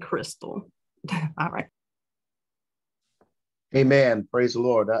 Don and Crystal. All right. Amen. Praise the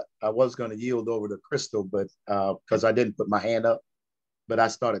Lord. I was going to yield over to Crystal, but because I didn't put my hand up, but I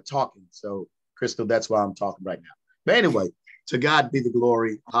started talking. So, Crystal, that's why I'm talking right now. But anyway, to God be the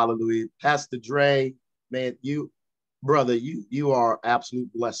glory. Hallelujah. Pastor Dre, man, brother, you are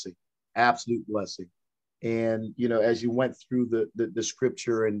absolute blessing. Absolute blessing. And, as you went through the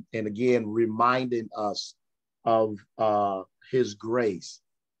scripture and again, reminding us of his grace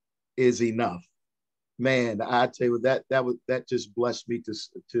is enough. Man, I tell you that just blessed me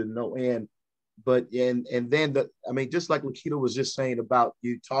to no end. But and then just like Lakita was just saying about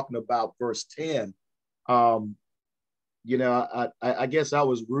you talking about verse 10, I guess I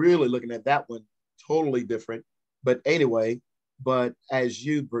was really looking at that one totally different. But anyway, but as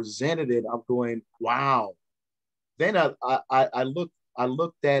you presented it, I'm going, wow. Then I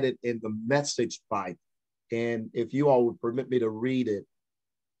looked at it in the Message Bible, and if you all would permit me to read it,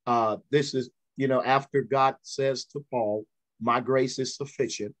 this is. After God says to Paul, my grace is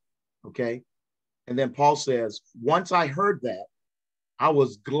sufficient. Okay. And then Paul says, once I heard that, I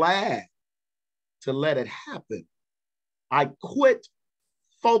was glad to let it happen. I quit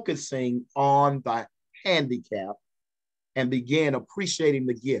focusing on the handicap and began appreciating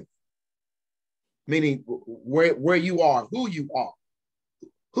the gift. Meaning where you are, who you are,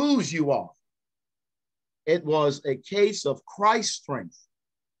 whose you are. It was a case of Christ's strength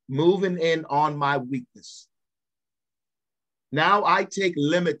moving in on my weakness. Now I take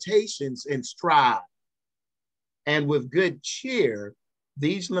limitations in stride, and with good cheer,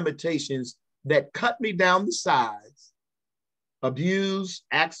 these limitations that cut me down the sides, abuse,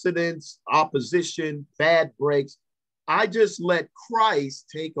 accidents, opposition, bad breaks, I just let Christ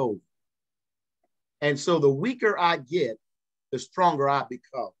take over. And so the weaker I get, the stronger I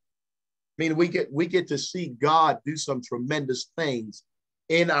become. I mean, we get to see God do some tremendous things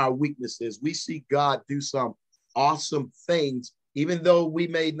in our weaknesses. We see God do some awesome things, even though we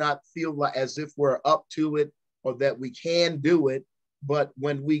may not feel like as if we're up to it or that we can do it. But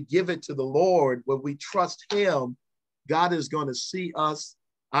when we give it to the Lord, when we trust him, God is going to see us.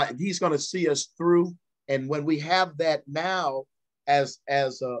 He's going to see us through. And when we have that now as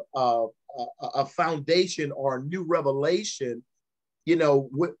a foundation or a new revelation, we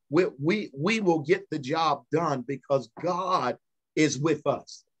will get the job done because God is with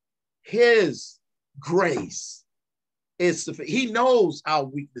us. His grace is sufficient. He knows our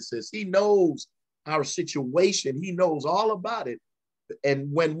weaknesses. He knows our situation. He knows all about it.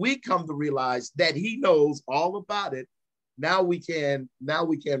 And when we come to realize that he knows all about it, now we can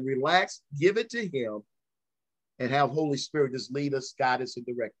relax, give it to him, and have Holy Spirit just lead us, guide us, and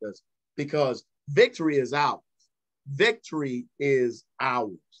direct us. Because victory is ours. Victory is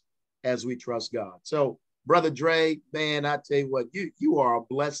ours as we trust God. So, Brother Dre, man, I tell you what, you are a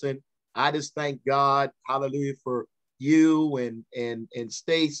blessing. I just thank God, hallelujah, for you and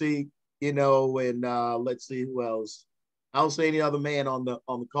Stacy, and let's see who else. I don't see any other man on the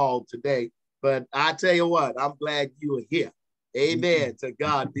call today, but I tell you what, I'm glad you are here. Amen. To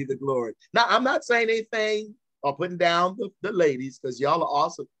God be the glory. Now, I'm not saying anything or putting down the ladies because y'all are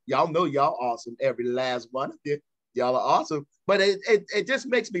awesome. Y'all know y'all awesome. Every last one of you, y'all are awesome. But it just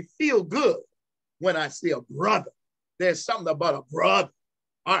makes me feel good when I see a brother. There's something about a brother.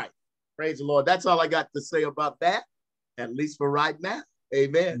 All right. Praise the Lord. That's all I got to say about that, at least for right now.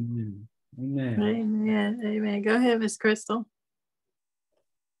 Amen. Amen. Amen. Amen. Go ahead, Miss Crystal.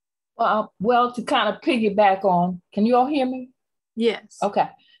 Well, to kind of piggyback on, can you all hear me? Yes. Okay.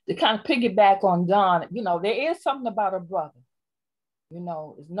 To kind of piggyback on Don, there is something about a brother. There's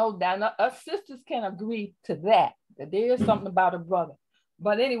no doubt. Us sisters can agree to that there is something about a brother.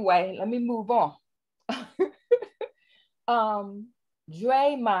 But anyway, let me move on.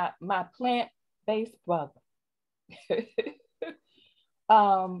 Dre, my plant-based brother.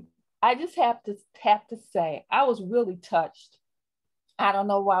 I just have to say, I was really touched. I don't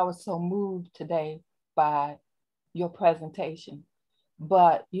know why I was so moved today by your presentation,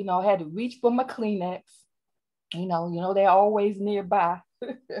 but I had to reach for my Kleenex. They're always nearby.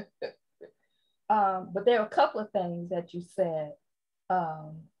 But there are a couple of things that you said.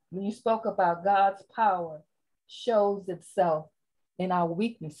 When you spoke about God's power shows itself in our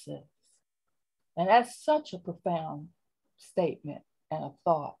weaknesses. And that's such a profound statement. and a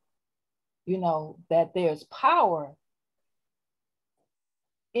thought, you know, that there's power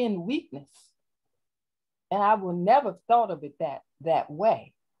in weakness. And I would never thought of it that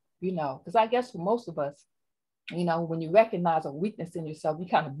way, you know, because I guess for most of us, you know, when you recognize a weakness in yourself, you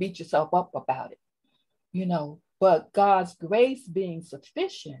kind of beat yourself up about it, you know, but God's grace being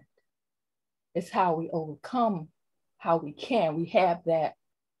sufficient is how we overcome, how we can. We have that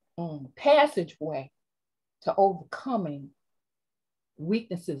passageway to overcoming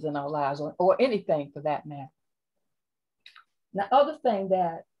weaknesses in our lives, or anything for that matter. Now, other thing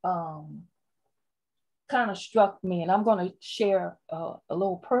that kind of struck me, and I'm going to share a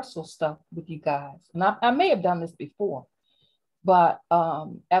little personal stuff with you guys. And I may have done this before, but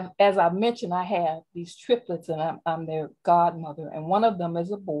as I mentioned, I have these triplets, and I'm their godmother, and one of them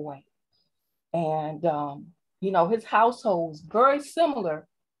is a boy. And, you know, his household is very similar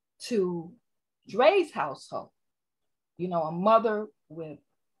to Dre's household. You know, a mother with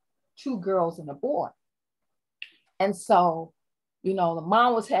 2 girls and a boy. And so, you know, the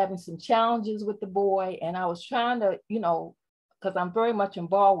mom was having some challenges with the boy, and I was trying to, you know, because I'm very much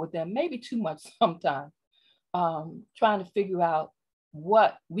involved with them, maybe too much sometimes, trying to figure out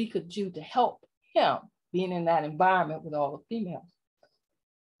what we could do to help him being in that environment with all the females.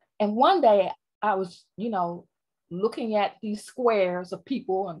 And one day I was, you know, looking at these squares of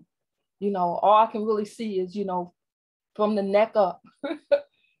people, and, you know, all I can really see is, you know, from the neck up.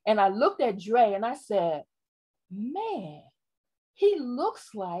 And I looked at Dre and I said, man, he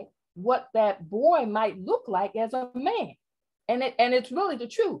looks like what that boy might look like as a man. And it's really the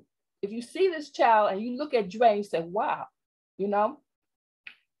truth. If you see this child and you look at Dre, you say, wow, you know?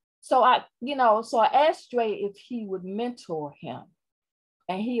 So I asked Dre if he would mentor him,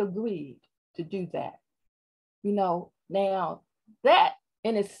 and he agreed to do that. You know, now that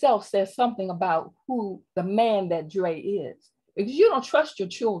in itself says something about who the man that Dre is. Because you don't trust your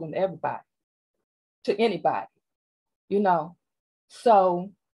children to anybody, you know.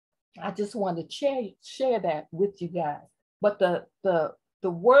 So I just wanted to share that with you guys. But the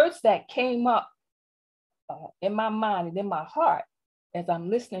words that came up in my mind and in my heart as I'm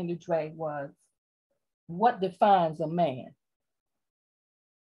listening to Dre was, what defines a man?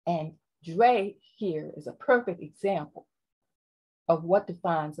 And Dre here is a perfect example of what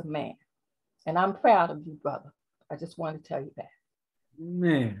defines a man. And I'm proud of you, brother. I just want to tell you that.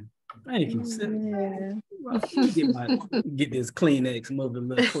 Man, thank you, sis. Get this Kleenex moved a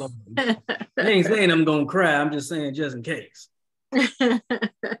little closer. I ain't saying I'm gonna cry. I'm just saying just in case. Go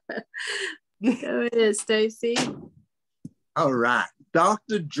ahead, Stacy. All right,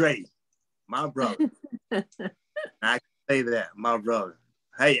 Dr. Dre, my brother. I can say that, my brother.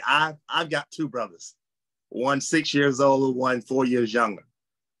 Hey, I've got 2 brothers. One 6 years older, one 4 years younger.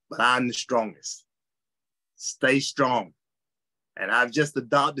 But I'm the strongest. Stay strong. And I've just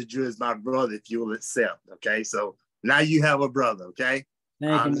adopted you as my brother, if you will accept. Okay, so now you have a brother. Okay.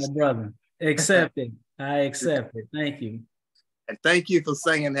 Thank you, my brother. Accept it. I accept it. Thank you. And thank you for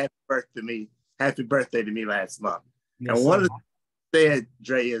singing happy birthday to me last month. Yes, and one of the things I said,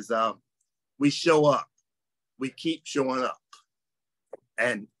 Dre, is we show up. We keep showing up.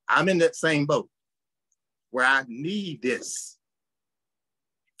 And I'm in that same boat where I need this.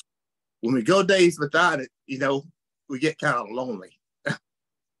 When we go days without it, you know, we get kind of lonely,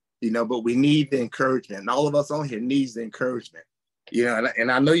 you know, but we need the encouragement. And all of us on here needs the encouragement, you know,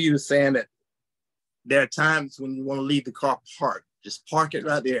 and I know you were saying that there are times when you want to leave the car parked, just park it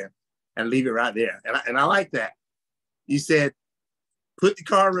right there and leave it right there. And I like that. You said, put the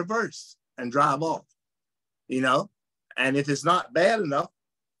car in reverse and drive off, you know, and if it's not bad enough,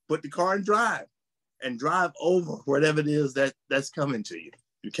 put the car in drive and drive over whatever it is that's coming to you,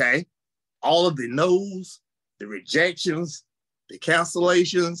 okay? All of the no's, the rejections, the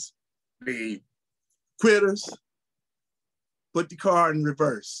cancellations, the quitters, put the car in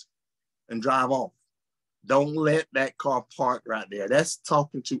reverse and drive off. Don't let that car park right there. That's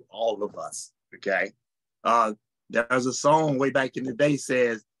talking to all of us, okay? There's a song way back in the day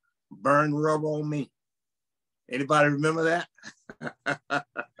says, burn rubber on me. Anybody remember that?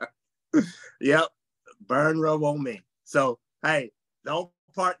 Yep, burn rubber on me. So, hey, don't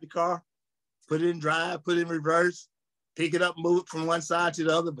park the car, put it in drive, put it in reverse, pick it up, move it from one side to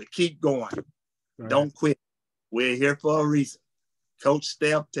the other, but keep going. Right. Don't quit. We're here for a reason. Coach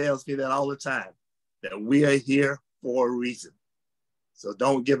Steph tells me that all the time, that we are here for a reason. So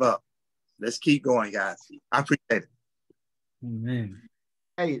don't give up. Let's keep going, guys. I appreciate it. Amen.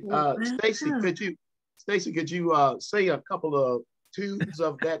 Hey, Stacy, could you say a couple of tunes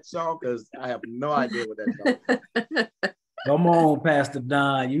of that song? Because I have no idea what that song is. Come on, Pastor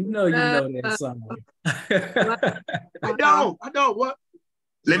Don. You know that song. I don't. What?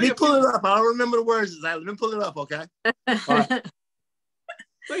 Let me pull it up. I don't remember the words. Let me pull it up, okay? Right.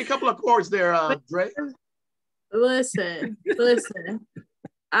 Play a couple of chords there, Dre. Listen.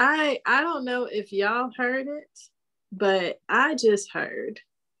 I don't know if y'all heard it, but I just heard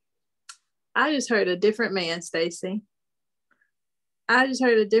a different man, Stacy. I just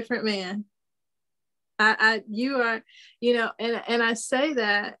heard a different man. You are, and I say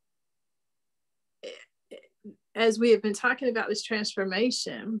that as we have been talking about this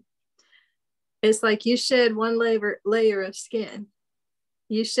transformation. It's like you shed one layer of skin.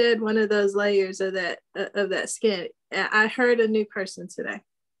 You shed one of those layers of that skin. I heard a new person today.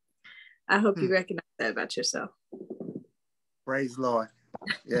 I hope you recognize that about yourself. Praise Lord.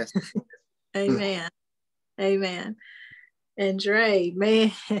 Yes. Amen. Amen. And Dre,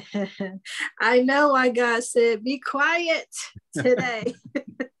 man, I know why God said, be quiet today.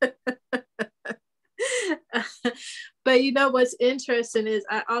 But what's interesting is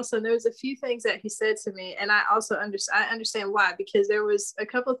there was a few things that he said to me, and I also understand why, because there was a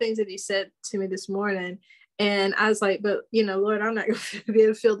couple of things that he said to me this morning, and I was like, but Lord, I'm not going to be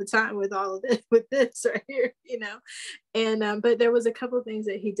able to fill the time with all of this with this right here, and but there was a couple of things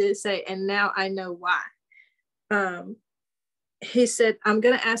that he did say, and now I know why. He said,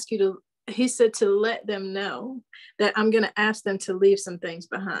 he said to let them know that I'm going to ask them to leave some things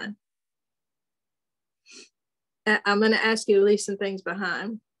behind. I'm going to ask you to leave some things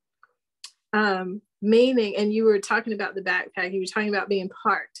behind. Meaning, and you were talking about the backpack, you were talking about being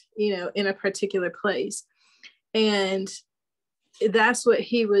parked, in a particular place. And that's what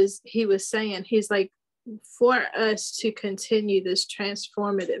he was saying. He's like, for us to continue this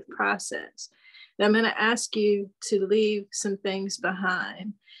transformative process, I'm going to ask you to leave some things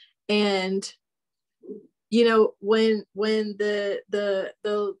behind. And, when the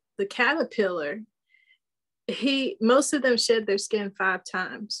caterpillar, most of them shed their skin 5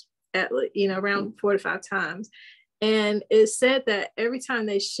 times, around 4 to 5 times. And it said that every time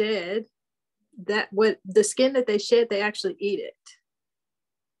they shed what the skin that they shed, they actually eat it.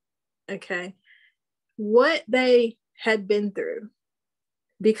 Okay. What they had been through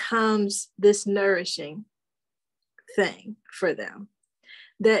becomes this nourishing thing for them,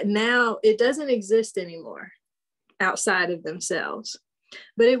 that now it doesn't exist anymore outside of themselves,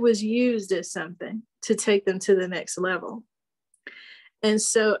 but it was used as something to take them to the next level. And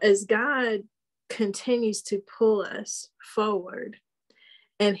so as God continues to pull us forward,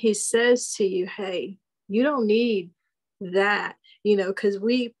 and he says to you, hey, you don't need that, because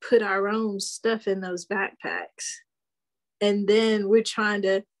we put our own stuff in those backpacks. And then we're trying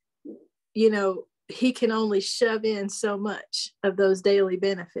to, he can only shove in so much of those daily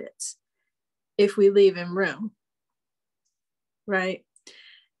benefits if we leave him room. Right.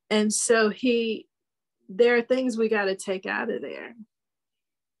 And so there are things we got to take out of there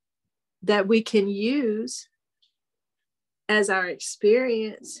that we can use as our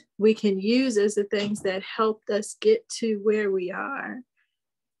experience. We can use as the things that helped us get to where we are,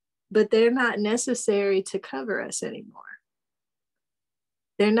 but they're not necessary to cover us anymore.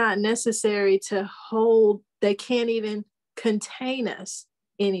 They're not necessary to hold. They can't even contain us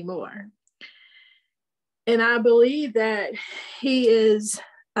anymore. And I believe that he is,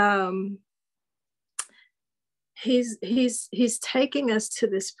 he's taking us to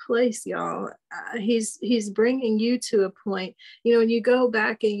this place, y'all. He's bringing you to a point, when you go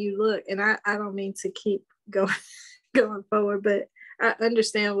back and you look, and I don't mean to keep going forward, but I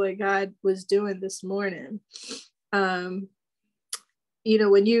understand what God was doing this morning. When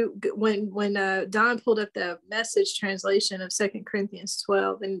Don pulled up the Message translation of 2 Corinthians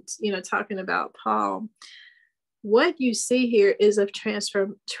 12 and, talking about Paul, what you see here is a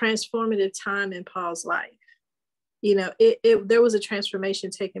transformative time in Paul's life. There was a transformation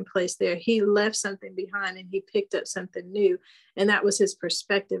taking place there. He left something behind and he picked up something new. And that was his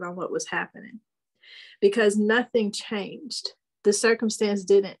perspective on what was happening, because nothing changed. The circumstance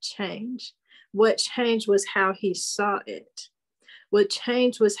didn't change. What changed was how he saw it. What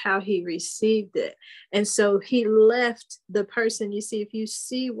changed was how he received it. And so he left the person, if you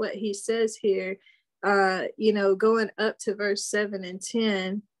see what he says here, going up to verse 7 and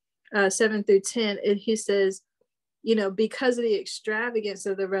 10, 7 through 10, he says, because of the extravagance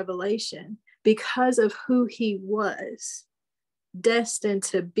of the revelation, because of who he was destined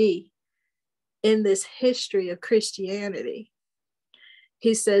to be in this history of Christianity,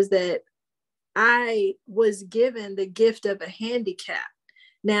 he says that I was given the gift of a handicap.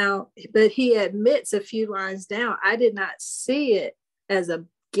 Now, but he admits a few lines down, I did not see it as a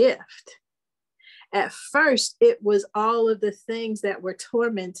gift. At first, it was all of the things that were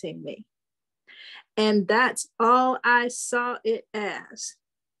tormenting me. And that's all I saw it as,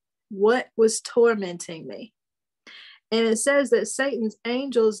 what was tormenting me. And it says that Satan's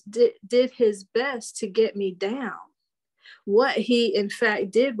angels did his best to get me down. What he, in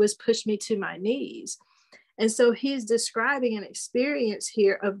fact, did was push me to my knees. And so he's describing an experience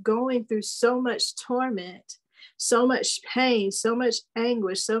here of going through so much torment, so much pain, so much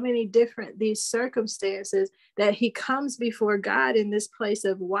anguish, so many different these circumstances, that he comes before God in this place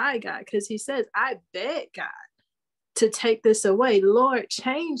of why, God? Because he says, I beg God to take this away. Lord,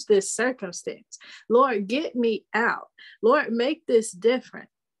 change this circumstance. Lord, get me out. Lord, make this different,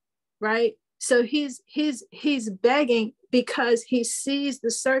 right? So he's begging because he sees the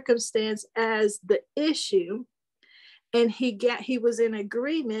circumstance as the issue, and he was in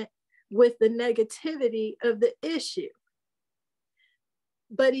agreement with the negativity of the issue.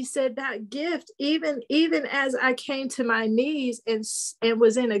 But he said that gift, even as I came to my knees and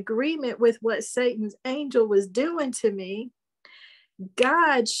was in agreement with what Satan's angel was doing to me,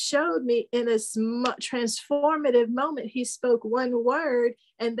 God showed me in a transformative moment. He spoke one word,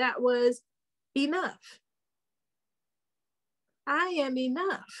 and that was enough. I am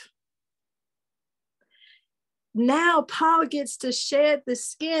enough. Now Paul gets to shed the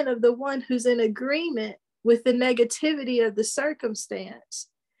skin of the one who's in agreement with the negativity of the circumstance.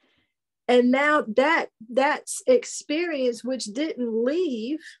 And now that's experience, which didn't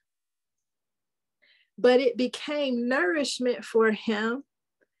leave, but it became nourishment for him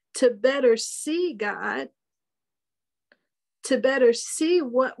to better see God, to better see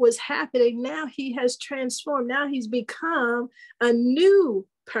what was happening. Now he has transformed. Now he's become a new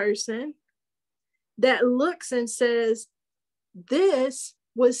person that looks and says, this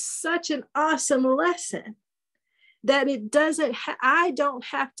was such an awesome lesson that I don't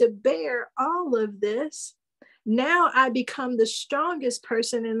have to bear all of this. Now I become the strongest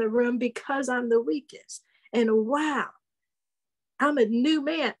person in the room because I'm the weakest. And wow, I'm a new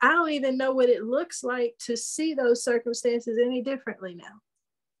man. I don't even know what it looks like to see those circumstances any differently now.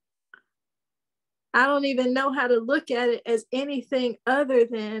 I don't even know how to look at it as anything other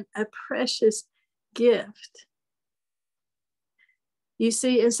than a precious gift. You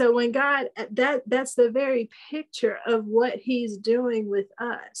see, and so when God, that's the very picture of what he's doing with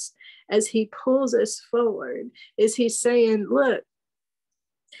us as he pulls us forward, is he's saying, look,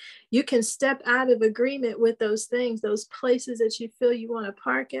 you can step out of agreement with those things, those places that you feel you want to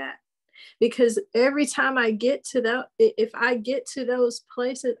park at. Because every time I get to that, if I get to those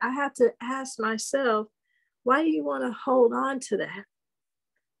places, I have to ask myself, why do you want to hold on to that?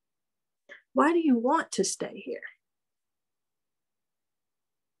 Why do you want to stay here?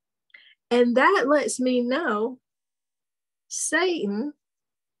 And that lets me know Satan's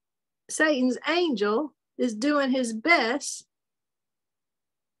angel is doing his best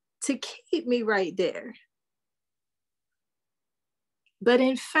to keep me right there. But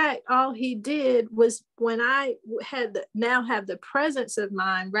in fact, all he did was, when I now have the presence of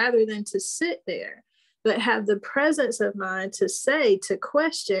mind, rather than to sit there, but have the presence of mind to say, to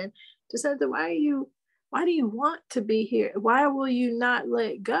question, to say, why do you want to be here? Why will you not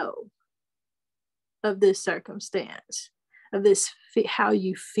let go of this circumstance, of this, how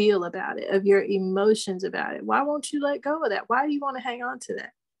you feel about it, of your emotions about it? Why won't you let go of that? Why do you want to hang on to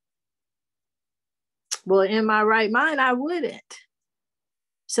that? Well, in my right mind, I wouldn't.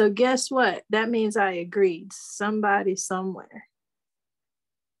 So guess what? That means I agreed. Somebody somewhere.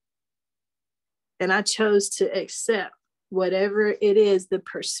 And I chose to accept whatever it is, the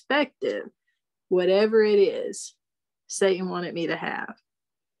perspective, whatever it is Satan wanted me to have.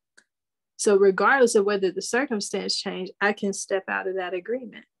 So regardless of whether the circumstance changed, I can step out of that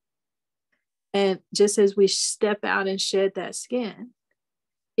agreement. And just as we step out and shed that skin,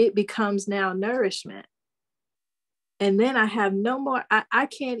 it becomes now nourishment. And then I have no more, I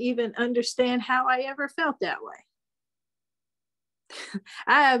can't even understand how I ever felt that way.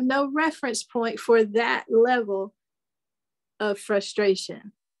 I have no reference point for that level of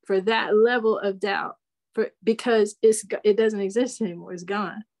frustration, for that level of doubt, because it doesn't exist anymore. It's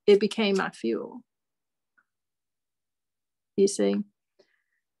gone. It became my fuel. You see?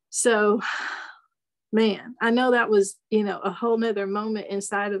 So, man, I know that was, a whole nother moment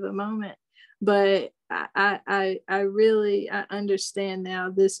inside of a moment, but I really understand now.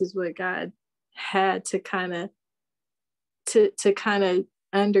 This is what God had to kind of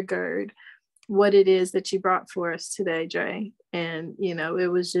undergird what it is that you brought for us today, Dre. And,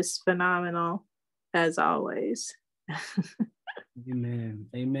 it was just phenomenal as always. Amen.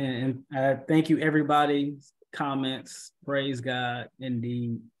 Amen. And thank you, everybody. Comments. Praise God.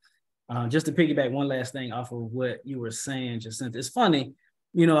 Indeed. Just to piggyback one last thing off of what you were saying, Jacinta, it's funny.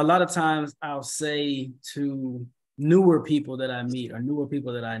 you know, a lot of times I'll say to newer people that I meet or newer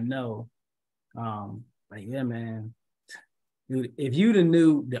people that I know, like, yeah, man, dude, if you'd have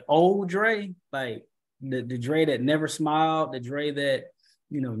knew the old Dre, like the Dre that never smiled, the Dre that,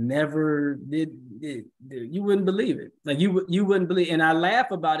 you know, never did, you wouldn't believe it. Like you wouldn't believe. And I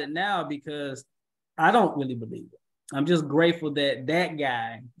laugh about it now because I don't really believe it. I'm just grateful that that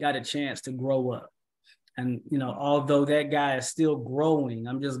guy got a chance to grow up. And, you know, although that guy is still growing,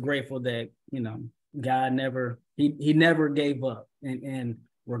 I'm just grateful that, you know, God never, he never gave up. And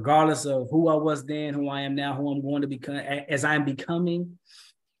regardless of who I was then, who I am now, who I'm going to become, as I'm becoming,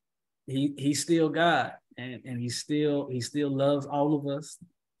 he's still God. And he still loves all of us.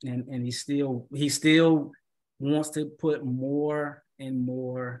 And he still wants to put more and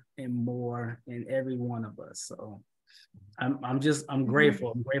more and more in every one of us. So I'm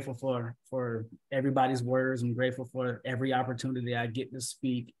grateful. I'm grateful for everybody's words. I'm grateful for every opportunity I get to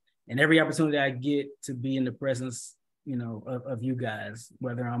speak and every opportunity I get to be in the presence, you know, of you guys,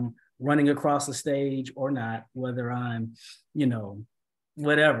 whether I'm running across the stage or not, whether I'm, you know,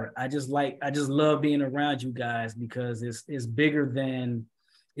 whatever. I just love being around you guys because it's bigger than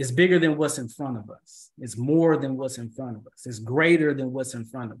what's in front of us. It's more than what's in front of us. It's greater than what's in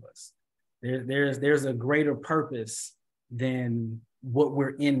front of us. There's a greater purpose than what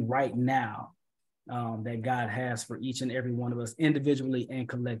we're in right now, that God has for each and every one of us individually and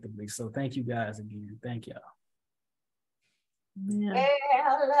collectively. So thank you guys again. Thank y'all.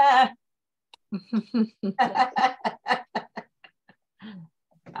 Yeah.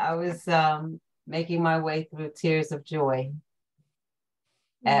 I was making my way through tears of joy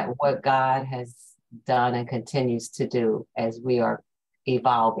at what God has done and continues to do as we are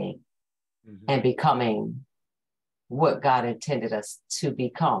evolving and becoming what God intended us to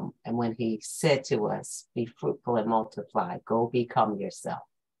become. And when he said to us, be fruitful and multiply, go become yourself.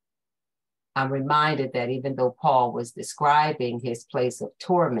 I'm reminded that even though Paul was describing his place of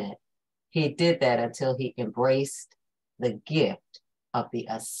torment, he did that until he embraced the gift of the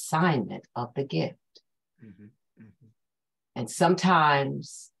assignment of the gift. And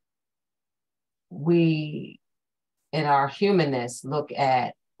sometimes we, in our humanness, look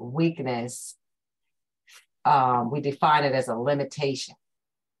at weakness. We define it as a limitation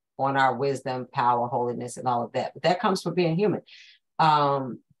on our wisdom, power, holiness, and all of that. But that comes from being human.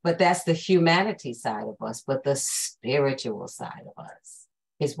 But that's the humanity side of us. But the spiritual side of us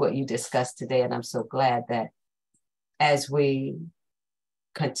is what you discussed today. And I'm so glad that as we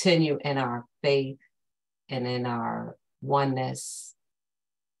continue in our faith and in our oneness,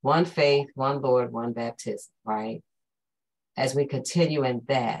 one faith, one Lord, one baptism, right? As we continue in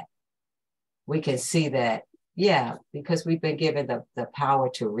that, we can see that, yeah, because we've been given the power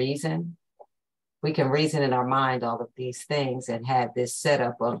to reason, we can reason in our mind all of these things and have this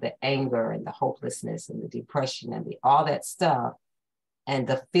setup of the anger and the hopelessness and the depression and all that stuff and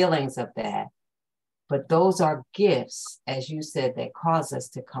the feelings of that. But those are gifts, as you said, that cause us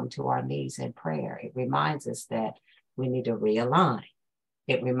to come to our knees in prayer. It reminds us that we need to realign.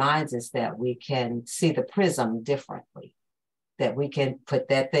 It reminds us that we can see the prism differently, that we can put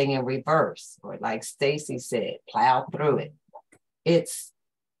that thing in reverse, or like Stacy said, plow through it. It's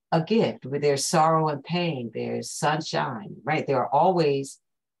a gift where there's sorrow and pain, there's sunshine, right? There are always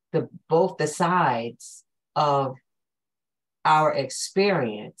both the sides of our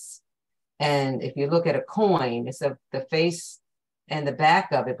experience. And if you look at a coin, it's the face and the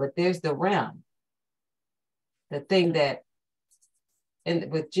back of it, but there's the rim, the thing that,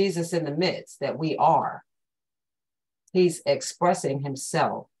 with Jesus in the midst, that we are. He's expressing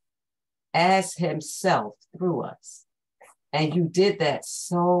himself as himself through us. And you did that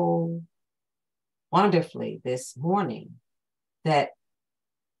so wonderfully this morning, that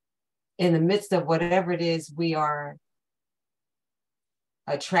in the midst of whatever it is we are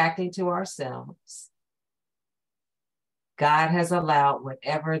attracting to ourselves, God has allowed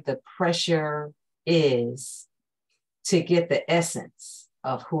whatever the pressure is to get the essence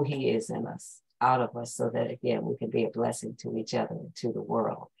of who he is in us out of us, so that, again, we can be a blessing to each other and to the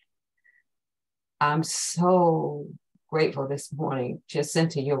world. I'm so grateful this morning.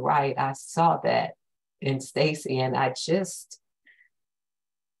 Jacinta, you're right. I saw that in Stacy, and I just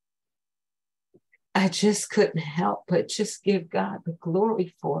couldn't help but just give God the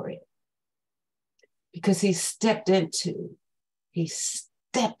glory for it, because he stepped into and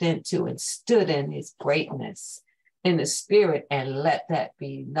stood in his greatness in the spirit and let that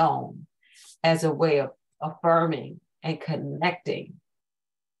be known as a way of affirming and connecting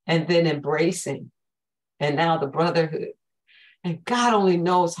and then embracing. And now the brotherhood. And God only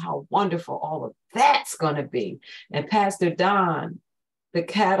knows how wonderful all of that's going to be. And Pastor Don the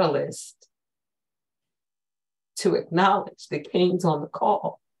catalyst to acknowledge the kings on the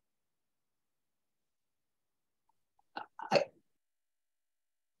call.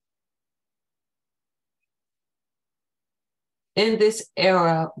 In this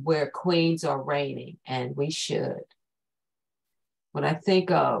era where queens are reigning, and we should, when I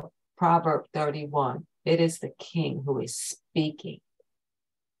think of Proverb 31, it is the king who is speaking.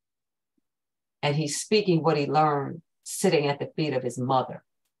 And he's speaking what he learned sitting at the feet of his mother,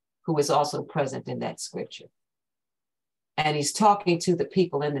 who is also present in that scripture. And he's talking to the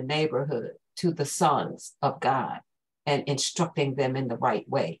people in the neighborhood, to the sons of God, and instructing them in the right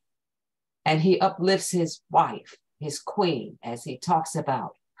way. And he uplifts his wife, his queen, as he talks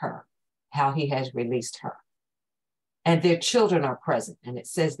about her, how he has released her. And their children are present. And it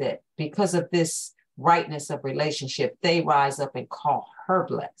says that because of this rightness of relationship, they rise up and call her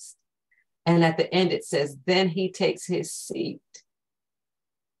blessed. And at the end, it says, then he takes his seat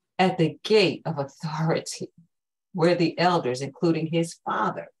at the gate of authority, where the elders, including his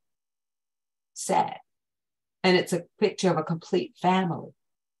father, sat. And it's a picture of a complete family.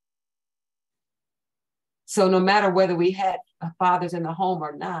 So no matter whether we had fathers in the home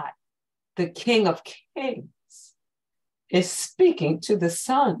or not, the King of Kings is speaking to the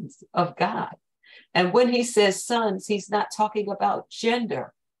sons of God. And when he says sons, he's not talking about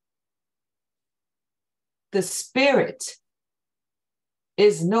gender. The spirit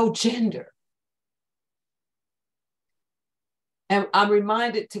is no gender. And I'm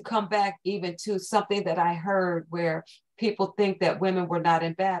reminded to come back even to something that I heard where people think that women were not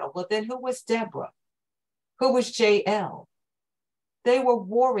in battle. Well, then who was Deborah? Who was Jael? They were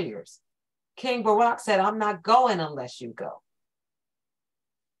warriors. King Barak said, I'm not going unless you go.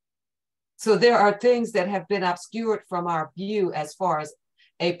 So there are things that have been obscured from our view as far as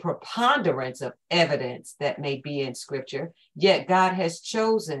a preponderance of evidence that may be in scripture, yet God has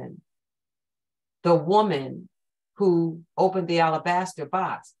chosen the woman who opened the alabaster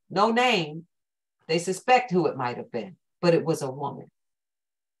box. No name. They suspect who it might have been, but it was a woman.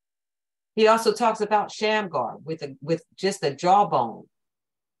 He also talks about Shamgar with just a jawbone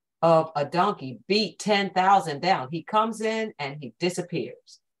of a donkey, beat 10,000 down. He comes in and he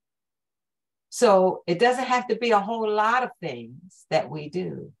disappears. So it doesn't have to be a whole lot of things that we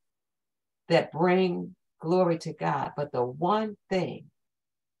do that bring glory to God, but the one thing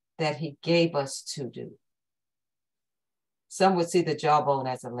that he gave us to do. Some would see the jawbone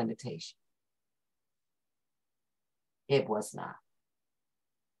as a limitation. It was not.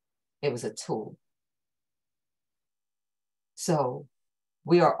 It was a tool. So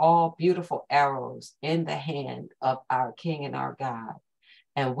we are all beautiful arrows in the hand of our King and our God.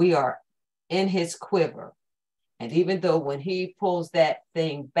 And we are in his quiver. And even though when he pulls that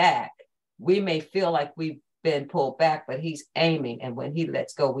thing back, we may feel like we've been pulled back, but he's aiming. And when he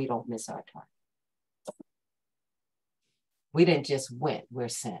lets go, we don't miss our target. We didn't just win, we're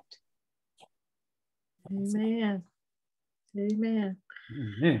sent. Amen. Amen.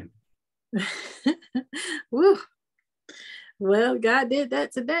 Amen. Woo. Well, God did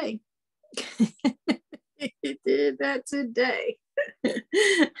that today. He did that today.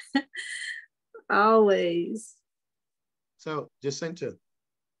 Always. So, Jacinta,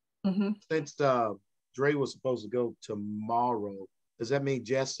 Mm-hmm. since Dre was supposed to go tomorrow, does that mean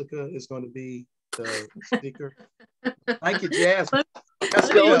Jessica is going to be the speaker? Thank you, Jess.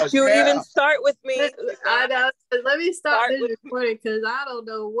 Don't you even start with me. I know. Let me stop Start this with- recording because I don't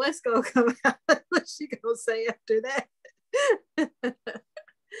know what's gonna come out. What she gonna say after that?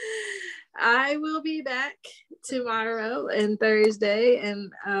 I will be back tomorrow and Thursday,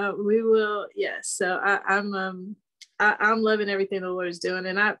 and we will. Yes. So I'm loving everything the Lord is doing,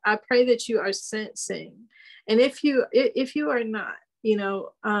 and I pray that you are sensing, and if you are not,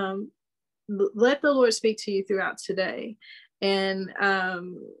 let the Lord speak to you throughout today. And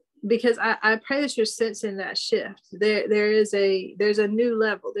because I pray that you're sensing that shift. There's a new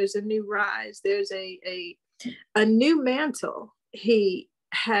level, there's a new rise, there's a new mantle he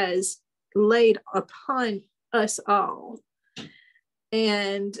has laid upon us all.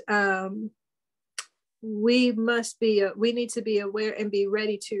 And we need to be aware and be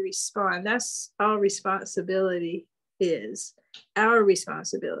ready to respond. That's our responsibility is. Our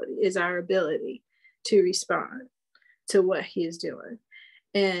responsibility is our ability to respond to what he is doing.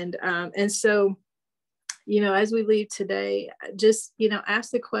 And so, as we leave today, just,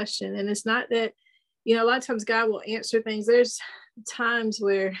 ask the question. And it's not that, a lot of times God will answer things. There's times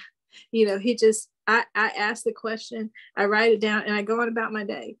where, I ask the question, I write it down, and I go on about my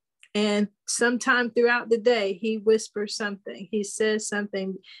day. And sometime throughout the day, he whispers something, he says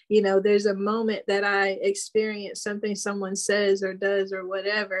something. You know, there's a moment that I experience something someone says or does or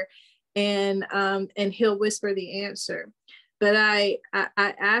whatever, and he'll whisper the answer. But I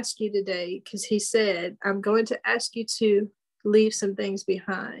ask you today, because he said, I'm going to ask you to leave some things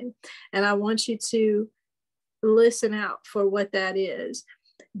behind. And I want you to listen out for what that is,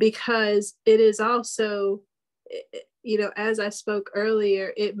 because it is also, you know, as I spoke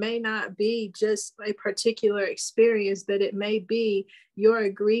earlier, it may not be just a particular experience, but it may be your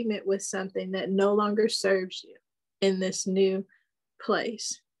agreement with something that no longer serves you in this new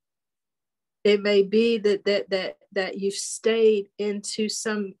place. It may be that you've stayed into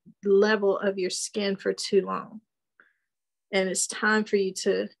some level of your skin for too long, and it's time for you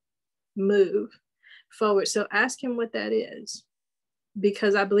to move forward. So ask him what that is,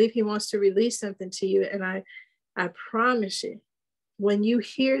 because I believe he wants to release something to you. And I promise you, when you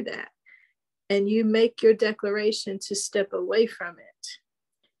hear that and you make your declaration to step away from it,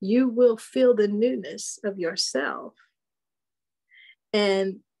 you will feel the newness of yourself.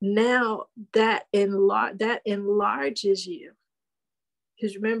 And now that enlarges you,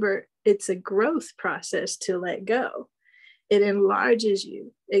 because remember, it's a growth process to let go. It enlarges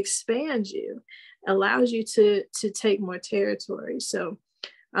you, expands you, allows you to take more territory. So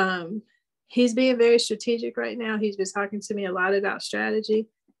he's being very strategic right now. He's been talking to me a lot about strategy.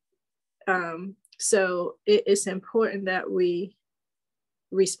 So it's important that we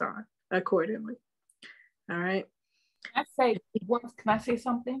respond accordingly. All right. Can I say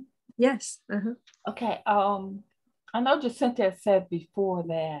something? Yes. Uh-huh. Okay. I know Jacinta said before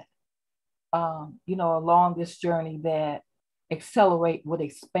that, you know, along this journey that Accelerate would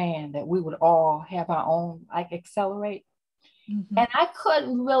expand, that we would all have our own like Accelerate. Mm-hmm. And I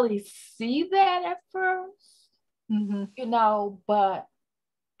couldn't really see that at first, mm-hmm. you know, but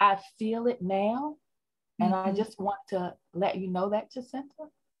I feel it now. And mm-hmm. I just want to let you know that, Jacinta.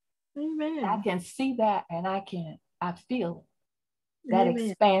 Amen. I can see that, and I feel it. That Amen.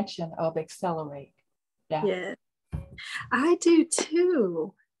 Expansion of Accelerate. Yeah. I do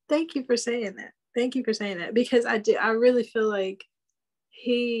too. Thank you for saying that. Thank you for saying that, because I really feel like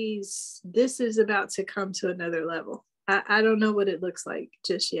this is about to come to another level. I don't know what it looks like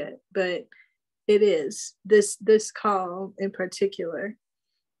just yet, but it is this call in particular.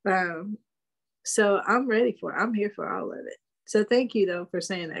 So I'm ready for it. I'm here for all of it. So thank you though for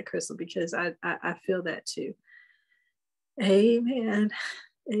saying that, Crystal, because I feel that too. Amen.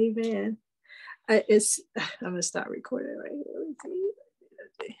 Amen. I'm gonna stop recording right here.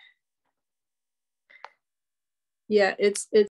 Let's see. Yeah, it's